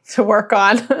puzzle to work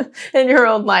on in your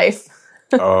own life.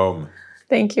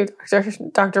 Thank you,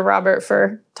 Dr. Robert,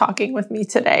 for talking with me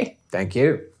today. Thank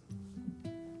you.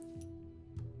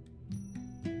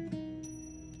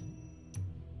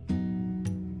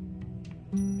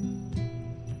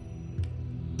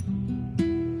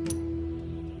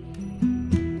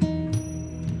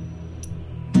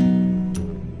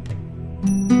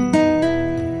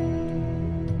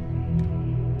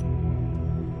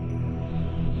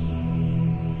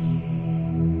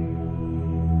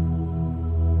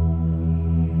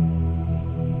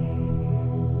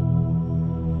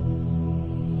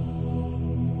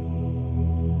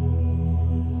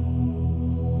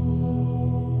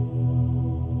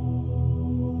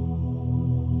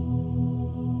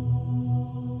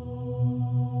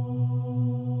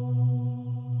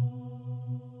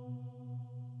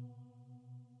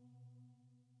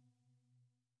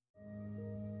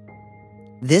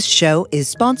 This show is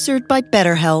sponsored by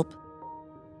BetterHelp.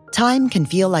 Time can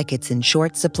feel like it's in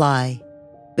short supply.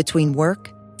 Between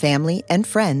work, family, and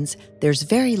friends, there's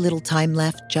very little time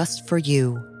left just for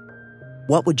you.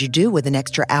 What would you do with an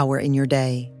extra hour in your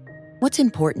day? What's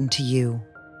important to you?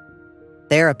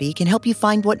 Therapy can help you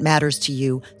find what matters to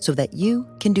you so that you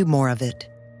can do more of it.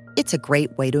 It's a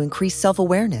great way to increase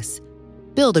self-awareness,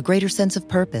 build a greater sense of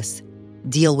purpose,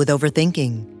 deal with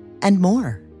overthinking, and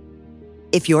more.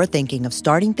 If you're thinking of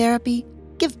starting therapy,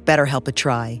 give BetterHelp a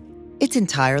try. It's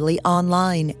entirely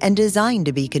online and designed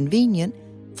to be convenient,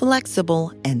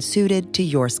 flexible, and suited to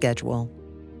your schedule.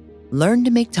 Learn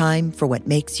to make time for what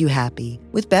makes you happy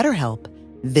with BetterHelp.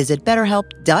 Visit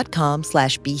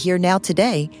BetterHelp.com/BeHereNow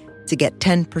today to get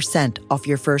 10% off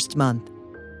your first month.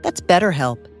 That's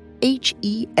BetterHelp,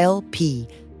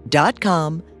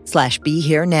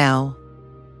 HELP.com/BeHereNow.